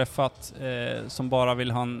de har träffat som bara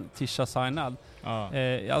vill ha en tisha signad. Ja.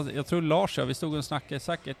 Jag tror Lars vi stod och snackade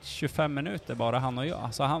säkert 25 minuter bara han och jag.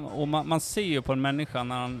 Alltså och man ser ju på en människa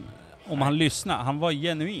när om han lyssnar, han var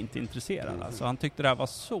genuint intresserad. Alltså han tyckte det här var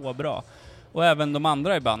så bra. Och även de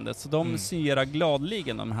andra i bandet, så de ser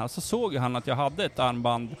gladligen de här. Så såg han att jag hade ett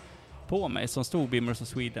armband på mig som stod Bimmers of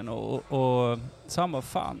Sweden och så han bara,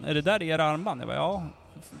 fan, är det där era armband? Jag bara, ja,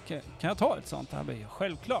 kan jag ta ett sånt? Han bara,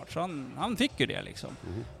 självklart. Så han fick ju det liksom.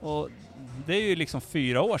 Och det är ju liksom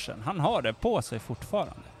 4 år sedan. Han har det på sig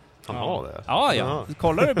fortfarande. Han har det? Ja.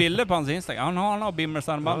 Kollar du bilder på hans Instagram? Han har Bimmers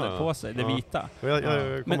armbandet på sig, det vita. Jag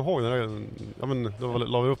kommer ihåg när då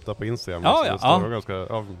la vi upp det på Instagram.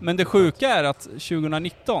 Men det sjuka är att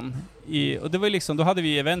 2019, och det var liksom, då hade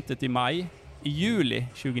vi eventet i maj. I juli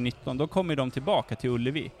 2019, då kom de tillbaka till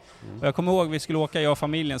Ullevi. Och jag kommer ihåg jag och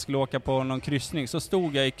familjen skulle åka på någon kryssning. Så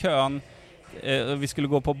stod jag i kön och vi skulle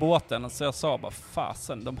gå på båten. Så jag sa bara,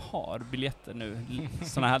 fasen, de har biljetter nu.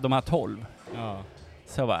 Såna här, de här 12. Ja.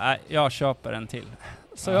 Så jag bara, jag köper en till.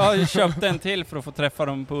 Så jag köpte en till för att få träffa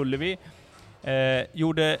dem på Ullevi.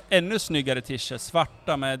 Gjorde ännu snyggare t-shirts,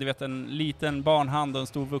 svarta med du vet, en liten barnhand och en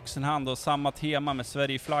stor vuxenhand och samma tema med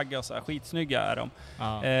Sverigeflagga och så här, skitsnygga är de.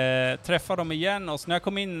 Träffade dem igen och så när jag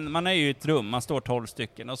kom in, man är ju i ett rum, man står 12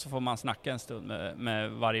 stycken och så får man snacka en stund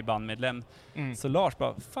med varje bandmedlem. Så Lars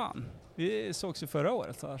bara, fan, vi sågs ju förra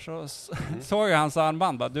året så såg jag hans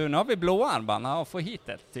armband, bara, du, nu har vi blåa armband, ja, få hit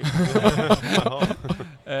ett typ.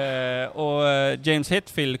 Och James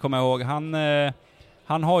Hetfield kommer jag ihåg,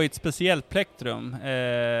 han har ju ett speciellt plektrum.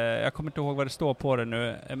 Jag kommer inte ihåg vad det står på det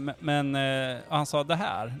nu. Men han sa,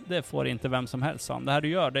 det får inte vem som helst. Han. Det här du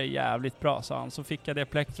gör, det är jävligt bra, sa han. Så fick jag det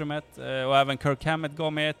plektrumet. Och även Kirk Hammett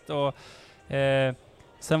gav mig ett. Och,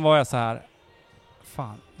 sen var jag så här,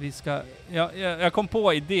 fan, vi ska... Jag kom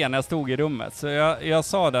på idén när jag stod i rummet. Så jag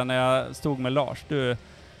sa det när jag stod med Lars. Du,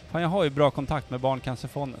 fan, jag har ju bra kontakt med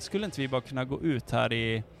Barncancerfonden. Skulle inte vi bara kunna gå ut här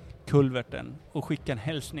i kulverten och skicka en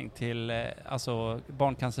hälsning till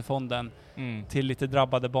Barncancerfonden till lite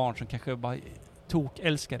drabbade barn som kanske bara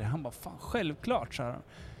älskar det. Han bara, fan, självklart, så här.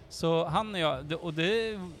 Så han och jag, och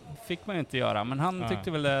det fick man ju inte göra, men han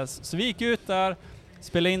tyckte väl det. Så vi gick ut där,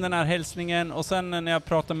 spelade in den här hälsningen och sen när jag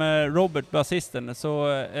pratade med Robert, basisten,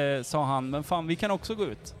 så sa han, men fan, vi kan också gå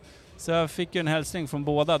ut. Så jag fick ju en hälsning från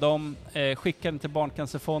båda. De skickade till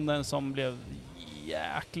Barncancerfonden som blev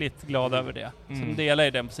jäkligt glad över det. Som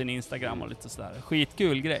delade den på sin Instagram och lite sådär.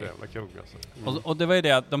 Skitkul grej. Kul, alltså. Och det var ju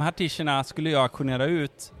det att de här t-shirtarna skulle jag auktionera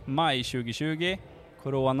ut maj 2020.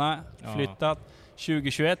 Corona flyttat.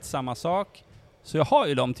 2021 samma sak. Så jag har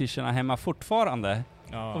ju de t-shirtarna hemma fortfarande.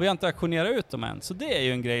 Ja. Och vi har inte auktionerat ut dem än. Så det är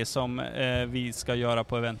ju en grej som vi ska göra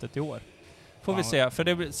på eventet i år. Får vi se.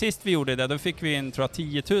 För sist vi gjorde det, då fick vi in, tror jag,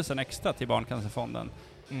 10 000 extra till Barncancerfonden.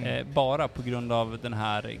 Bara på grund av den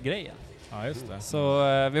här grejen. Ja, just det. Så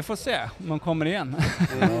vi får se om de kommer igen.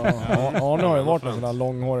 Arne har ju varit en sån där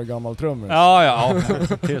långhårig gammal trummis. Ja.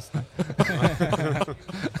 Tyst.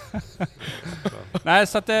 Nej,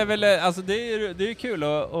 så att det är väl, alltså det är kul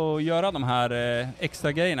att göra de här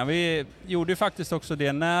extra grejerna. Vi gjorde ju faktiskt också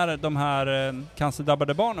det när de här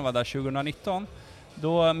cancerdrabbade barnen var där 2019.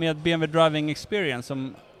 Då med BMW Driving Experience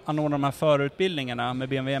som anordnar de här förutbildningarna med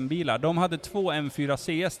BMW M-bilar. De hade 2 M4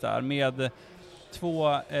 CS där med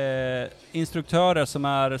 2 instruktörer som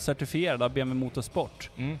är certifierade av BMW Motorsport.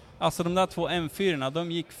 Alltså de där 2 M4-erna,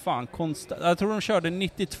 de gick fan konstant. Jag tror de körde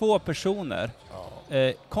 92 personer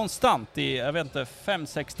konstant i, jag vet inte,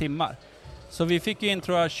 5-6 timmar. Så vi fick in,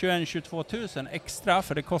 tror jag, 21-22 000 extra,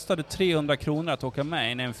 för det kostade 300 kronor att åka med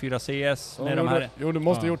i en M4 CS. Med de här. Jo, du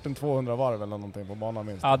måste gjort en 200 varv eller någonting på banan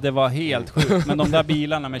minst. Ja, det var helt sjukt. Men de där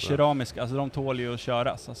bilarna med keramiska, alltså de tål ju att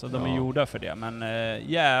köras. Alltså de är gjorda för det. Men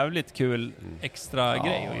jävligt kul extra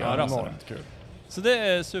grej att göra. Kul. Så det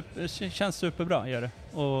är känns superbra, gör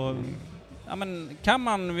det. Och ja, men kan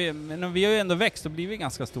man, vi har ju ändå växt och blivit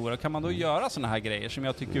ganska stora. Kan man då göra såna här grejer som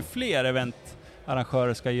jag tycker fler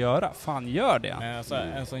eventarrangörer ska göra? Fan, gör det. Men alltså,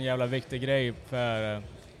 en sån jävla viktig grej för,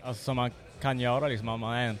 alltså, som man kan göra liksom, om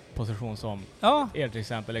man är i en position som er till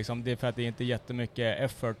exempel. Liksom, det är för att det är inte jättemycket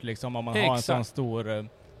effort liksom, om man har en sån stor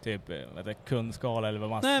typ kundskala eller vad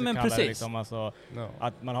man ska kalla det. Liksom, alltså,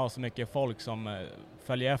 att man har så mycket folk som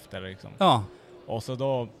följer efter. Liksom. Ja. Och så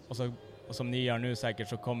då, och som ni gör nu säkert,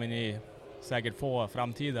 så kommer ni säkert få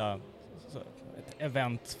framtida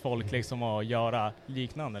eventfolk liksom att göra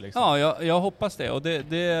liknande liksom. Ja, jag hoppas det, och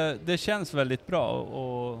det känns väldigt bra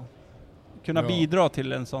och kunna bidra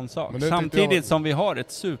till en sån sak. Samtidigt som vi har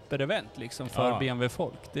ett superevent liksom för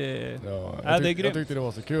BMW-folk. Det är grymt. Jag tyckte det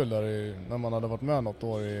var så kul där när man hade varit med något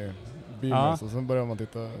år i Bilmäss och sen började man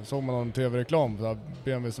titta, såg man någon tv-reklam så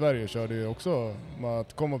BMW Sverige körde ju också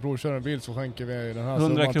att komma och provköra en bil så skänker vi den här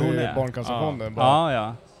 100 kronor till Barncancerfonden.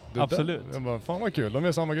 Absolut. Jag bara, fan vad kul, de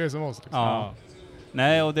gör samma grej som oss. Liksom.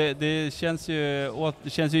 Nej, och det känns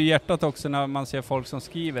ju i hjärtat också när man ser folk som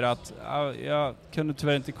skriver att jag kunde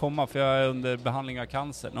tyvärr inte komma för jag är under behandling av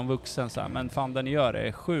cancer, någon vuxen så här, men fan det ni gör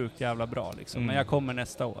är sjukt jävla bra liksom. Men jag kommer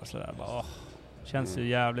nästa år så där bara, känns ju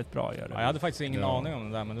jävligt bra att göra det. Jag hade faktiskt ingen aning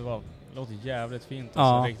om det där, men det låter jävligt fint.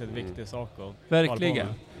 Alltså, riktigt viktig sak att verkligen.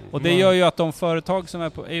 Och det gör ju att de företag som är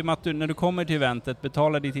på, i och med att när du kommer till eventet,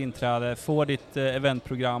 betalar ditt inträde, får ditt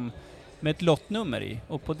eventprogram med ett lottnummer i.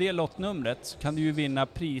 Och på det lottnumret kan du ju vinna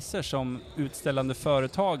priser som utställande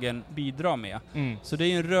företagen bidrar med. Så det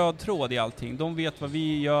är en röd tråd i allting. De vet vad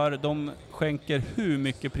vi gör, de skänker hur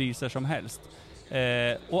mycket priser som helst.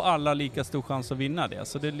 Och alla lika stor chans att vinna det.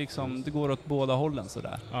 Så det är liksom, det går åt båda hållen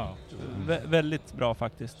sådär. Väldigt bra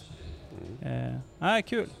faktiskt.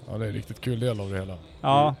 Kul. Ja, det är en riktigt kul del av det hela.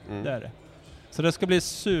 Ja, det är det. Så det ska bli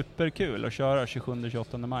superkul att köra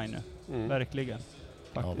 27-28 maj nu. Verkligen.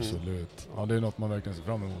 Ja, absolut. Ja, det är något man verkligen ser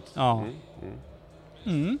fram emot. Ja.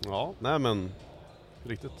 Ja, nej men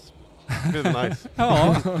riktigt. Det är nice.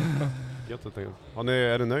 Ja.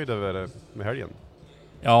 Är du nöjd över med helgen?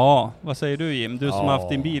 Ja, vad säger du Jim? Du som har haft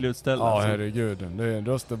din bil utställd. Ja, herregud.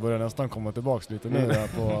 Rösten börjar nästan komma tillbaks lite nu.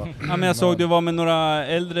 Men jag såg du var med några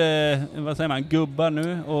äldre, vad säger man, gubbar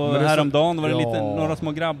nu. Och häromdagen var det några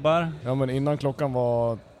små grabbar. Ja, men innan klockan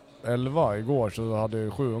var 11 igår så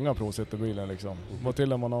hade 7 unga provsitt i bilen liksom. Det var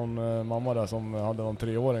till och med någon mamma där som hade någon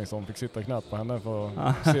 3-åring som fick sitta knät på henne för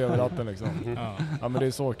att se över ratten liksom. Ja, men det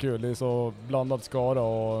är så kul. Det är så blandad skara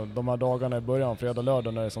och de här dagarna i början, fredag,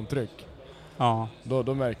 lördag när det är som tryck. Ja.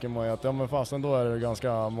 Då märker man ju att men fastän då är det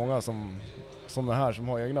ganska många som är här som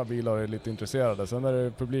har egna bilar och är lite intresserade. Sen när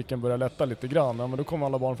publiken börjar lätta lite grann, men då kommer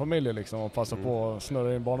alla barnfamiljer liksom och passar på att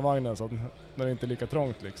snurra in barnvagnen så att när det inte är lika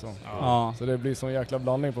trångt liksom. Ja. Så det blir sån jäkla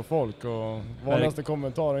blandning på folk och vanligaste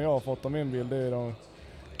kommentaren jag har fått av min bild det är de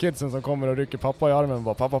kidsen som kommer och rycker pappa i armen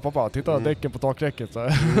och bara pappa, titta däcken på takräcket så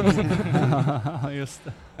här. Just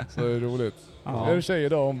det. Så det är roligt. Är det tjej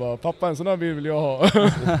idag hon bara, pappa en sån här bil vill jag ha.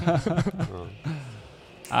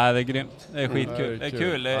 Nej, det är grymt. Det är skitkul. Det är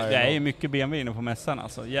kul. Det är ju mycket BMW inne på mässan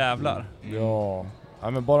alltså. Jävlar. Ja,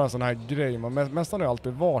 men bara en sån här grej. Mässan har ju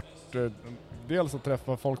alltid varit dels att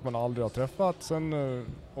träffa folk man aldrig har träffat. Sen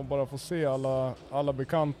och bara få se alla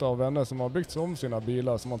bekanta och vänner som har byggt om sina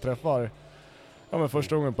bilar som man träffar. Ja, men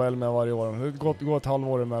första gången på Elmia varje år. Det går ett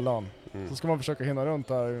halvår emellan. Så ska man försöka hinna runt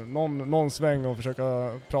här någon sväng och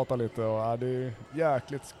försöka prata lite. Och det är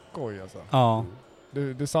jäkligt skoj alltså. Ja.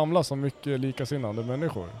 Det samlas så mycket likasinnande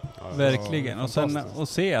människor. Verkligen. Och sen att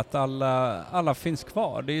se att alla finns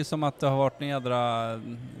kvar. Det är som att det har varit en jädra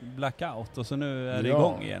blackout och så nu är det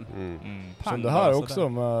igång igen. Som det här också,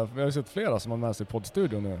 vi har sett flera som har med sig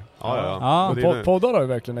poddstudion nu. Poddar har ju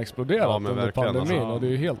verkligen exploderat under pandemin och det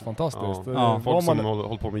är ju helt fantastiskt. Folk som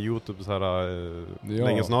håller på med YouTube så här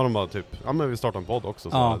länge snarare bara typ, men vi startar en podd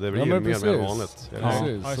också så det blir mer och mer vanligt. Det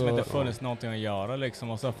har ju inte funnits någonting att göra liksom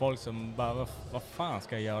och så folk som bara, vad fan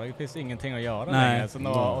ska jag göra? Det finns ingenting att göra längre.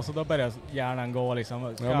 Och så då börjar hjärnan gå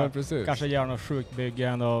liksom, kanske göra något sjukt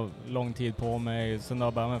bygge och lång tid på mig. Sen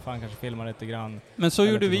då bara, fan kanske filma lite grann. Men så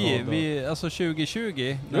gjorde vi alltså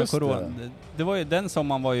 2020 när corona, det var ju den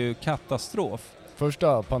sommaren var ju katastrof.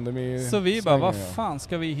 Första pandemi. Så vi bara, vad fan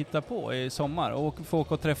ska vi hitta på i sommar? Och få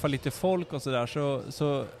åka och träffa lite folk och sådär.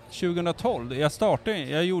 Så 2012,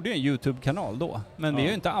 jag gjorde en YouTube-kanal då. Men vi har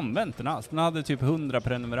ju inte använt den alls. Den hade typ 100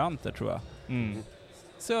 prenumeranter tror jag.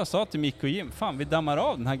 Så jag sa till Micke och Jim, fan vi dammar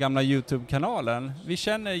av den här gamla YouTube-kanalen. Vi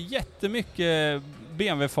känner jättemycket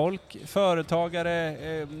BMW-folk, företagare,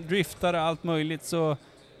 driftare, allt möjligt. Så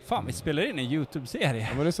fan, vi spelar in en YouTube-serie. Ja,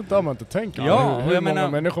 men det är sånt där man inte tänker. Hur många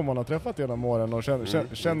människor man har träffat genom åren och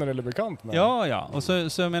känner eller bekant med. Ja. Och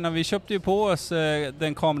så jag menar, vi köpte ju på oss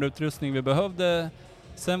den kamerautrustning vi behövde.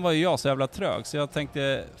 Sen var ju jag så jävla trög så jag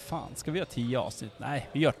tänkte, fan ska vi ha 10 avsnitt? Nej,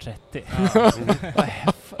 vi gör 30.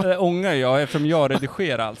 Ångar jag eftersom jag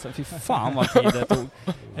redigerar alltså. Fy fan vad tid det tog.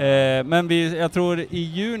 Men jag tror i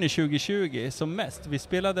juni 2020 som mest. Vi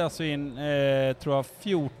spelade alltså in, tror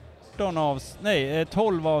jag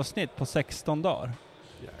 12 avsnitt på 16 dagar.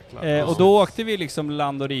 Och då åkte vi liksom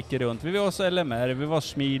land och rike runt. Vi var hos LMR, vi var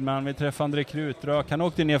Smidman, vi träffade André Krutrök. Han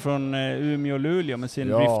åkte ner från Umeå och Luleå med sin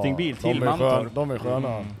driftingbil till Mantorp. De är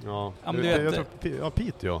sköna. Ja, ja, men jag tror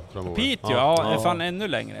Piteå framöver. Piteå, ja, är fan ännu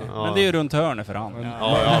längre. Ja. Men det är ju runt hörnet för han.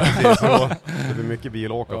 Ja, precis. Så det blir mycket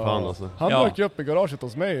bilåka för han alltså. Han dök ju upp i garaget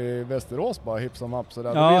hos mig i Västerås bara hipp som happ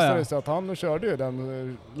sådär. Då visade det sig att han körde ju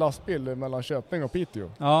den lastbil mellan Köping och Piteå.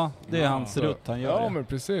 Ja, det är hans rutt han gör. Ja, men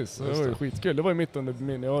precis. Det var ju skitkul. Det var ju mitt under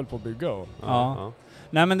min jag höll på att bygga. Ja.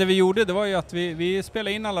 Nej, men det vi gjorde, det var ju att vi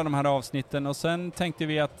spelade in alla de här avsnitten och sen tänkte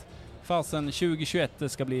vi att fasen 2021 det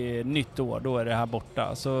ska bli nytt år, då är det här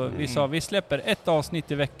borta. Så vi sa vi släpper ett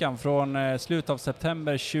avsnitt i veckan från slutet av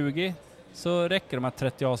september 20 så räcker de här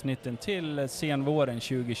 30 avsnitten till senvåren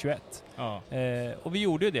 2021. Ja. Och vi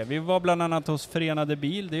gjorde ju det. Vi var bland annat hos Förenade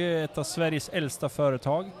Bil, det är ett av Sveriges äldsta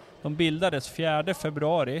företag. De bildades 4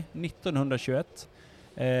 februari 1921.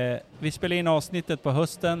 Vi spelade in avsnittet på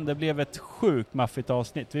hösten. Det blev ett sjukt maffigt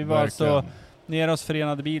avsnitt. Vi var alltså nere hos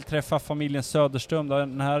Förenade Bil, träffa familjen Söderström.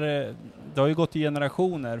 Det har ju gått i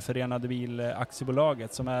generationer, Förenade Bil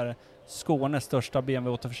aktiebolaget, som är Skånes största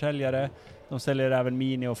BMW-återförsäljare. De säljer även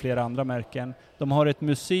Mini och flera andra märken. De har ett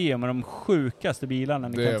museum med de sjukaste bilarna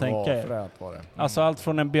ni kan tänka er. Frät var det. Alltså allt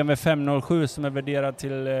från en BMW 507 som är värderad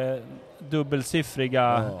till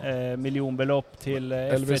dubbelsiffriga miljonbelopp till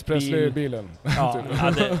Elvis Presley-bilen. Ja,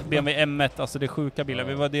 BMW M1, alltså det är sjuka bilar.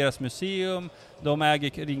 Vi var deras museum. De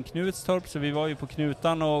äger Ring Knutstorp, så vi var ju på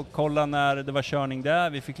Knutan och kollade när det var körning där.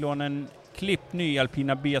 Vi fick låna en klippny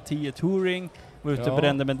Alpina B10 Touring. Var ute och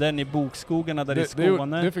brände med den i bokskogarna där i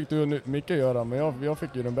Skåne. Det fick du och Micke göra, men jag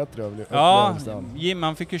fick ju den bättre upplevelsen. Ja, Jim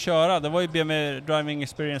han fick ju köra. Det var ju BMW Driving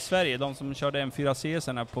Experience Sverige, de som körde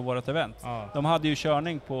M4C på vårt event. Ja. De hade ju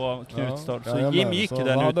körning på Knutstorp, så Jim gick ju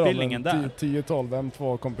den utbildningen där. 10-12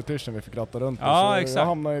 M2 competition vi fick ratta runt. Ja, så exakt. Jag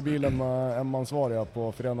hamnade i bilen med M-ansvariga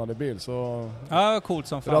på Förenade Bil, så coolt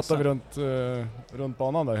som fan. Rattade vi runt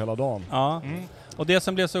banan där hela dagen. Ja. Och det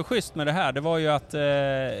som blev så schysst med det här, det var ju att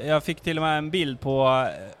jag fick till och med en bild på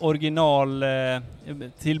original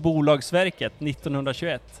till Bolagsverket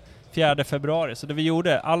 1921, 4 februari. Så det vi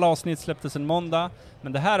gjorde, alla avsnitt släpptes en måndag,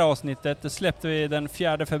 men det här avsnittet det släppte vi den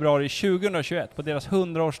 4 februari 2021 på deras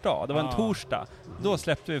 100-årsdag. Det var en torsdag. Då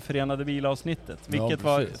släppte vi Förenade Bilavsnittet, vilket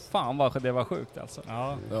var, fan vad det var sjukt alltså.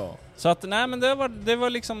 Ja. Så att, nej men det var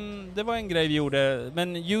liksom, det var en grej vi gjorde.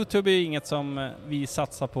 Men YouTube är inget som vi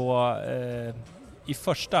satsar på i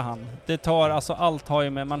första hand. Det tar, alltså allt har ju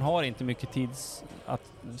med, man har inte mycket tid att,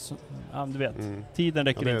 du vet, tiden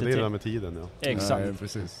räcker inte till. Det är det med tiden, ja. Exakt. Nej,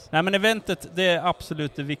 precis. Nej, men eventet, det är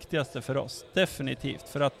absolut det viktigaste för oss. Definitivt.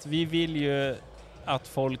 För att vi vill ju att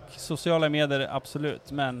folk, sociala medier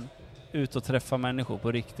absolut, men ut och träffa människor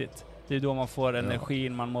på riktigt. Det är då man får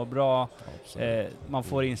energin, man mår bra, man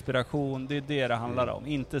får inspiration. Det är det handlar om.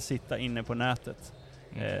 Inte sitta inne på nätet.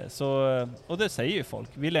 Och det säger ju folk.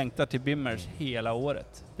 Vi längtar till Bimmers hela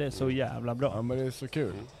året. Det är så jävla bra. Ja, men det är så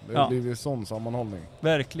kul. Det blir ju sån sammanhållning.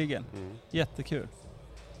 Verkligen. Jättekul.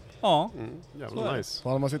 Ja. Jävla nice.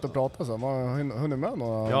 Fan, man sitter och pratar så man hunnit med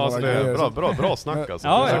några. Ja, alltså det är bra snack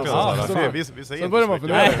alltså. Vi säger sen börjar man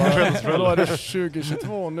fundera. Då är det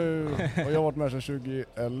 2022 nu och jag har varit med sedan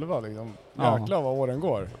 2011 liksom. Jäklar vad åren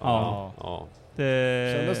går. Ja.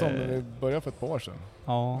 Det kändes som när vi började för ett par år sedan.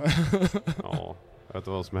 Ja. Ja. Jag vet inte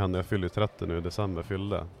vad som hände, jag fyllde 30 nu i december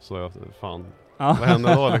fyllde. Så jag, vad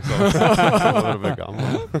hände då liksom? Jag var gammal.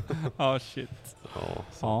 Ja, shit. Ja,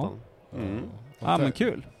 satan. Ja, men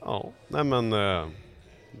kul. Ja, nej men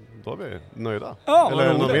då är vi nöjda. Ja, eller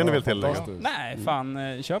är det något mer ni vill tillägga? Nej,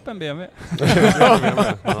 fan, köp en BMW.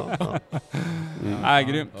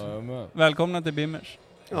 Grymt. Välkomna till Bimmers.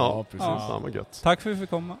 Ja, precis. Samma gött. Tack för att vi fick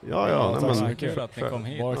komma. Ja, tack så mycket för att ni kom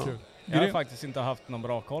hit. Kul. Jag har faktiskt inte haft någon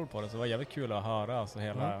bra koll på det, så det var jävligt kul att höra. Alltså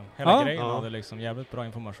hela grejen hade liksom jävligt bra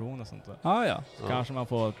information och sånt där. Så kanske man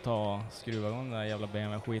får skruva igång den där jävla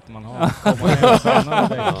BMW-skiten man har.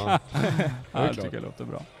 Jag tycker det låter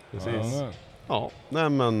bra. Precis. Ja, nej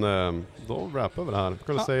men då wrappar vi det här.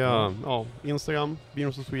 Kan du säga Instagram,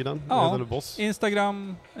 Beamers of Sweden, eller boss?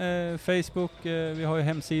 Instagram, Facebook, vi har ju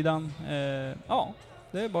hemsidan.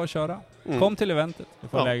 Det är bara att köra. Kom till eventet. Du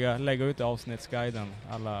får lägga ut avsnittsguiden,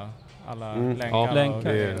 alla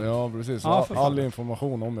länkar. Ja, precis. All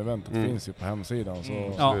information om eventet finns ju på hemsidan.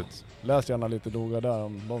 Så läs gärna lite noga där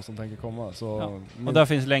om de som tänker komma. Så och där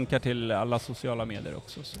finns länkar till alla sociala medier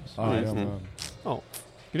också.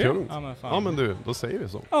 Kul. Ja, men du, då säger vi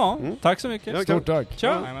så. Ja, tack så mycket. Stort tack.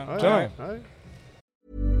 Ciao.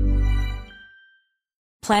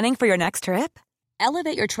 Planning for your next trip?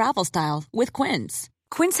 Elevate your travel style with Quince.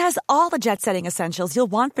 Quince has all the jet-setting essentials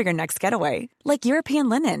you'll want for your next getaway, like European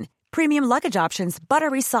linen, premium luggage options,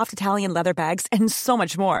 buttery soft Italian leather bags, and so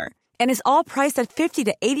much more. And is all priced at 50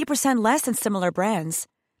 to 80% less than similar brands.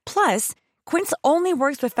 Plus, Quince only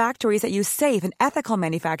works with factories that use safe and ethical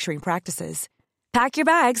manufacturing practices. Pack your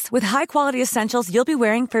bags with high-quality essentials you'll be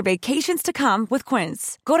wearing for vacations to come with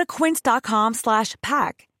Quince. Go to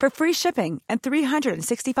quince.com/pack for free shipping and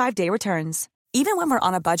 365-day returns. Even when we're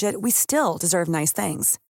on a budget, we still deserve nice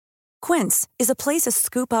things. Quince is a place to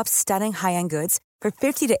scoop up stunning high-end goods for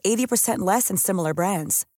 50 to 80% less than similar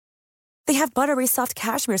brands. They have buttery soft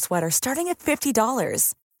cashmere sweaters starting at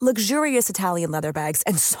 $50, luxurious Italian leather bags,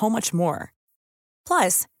 and so much more.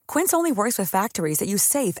 Plus, Quince only works with factories that use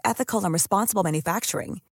safe, ethical, and responsible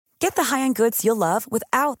manufacturing. Get the high-end goods you'll love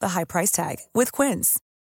without the high price tag with Quince.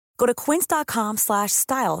 Go to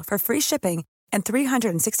quince.com/style for free shipping and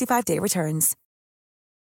 365-day returns.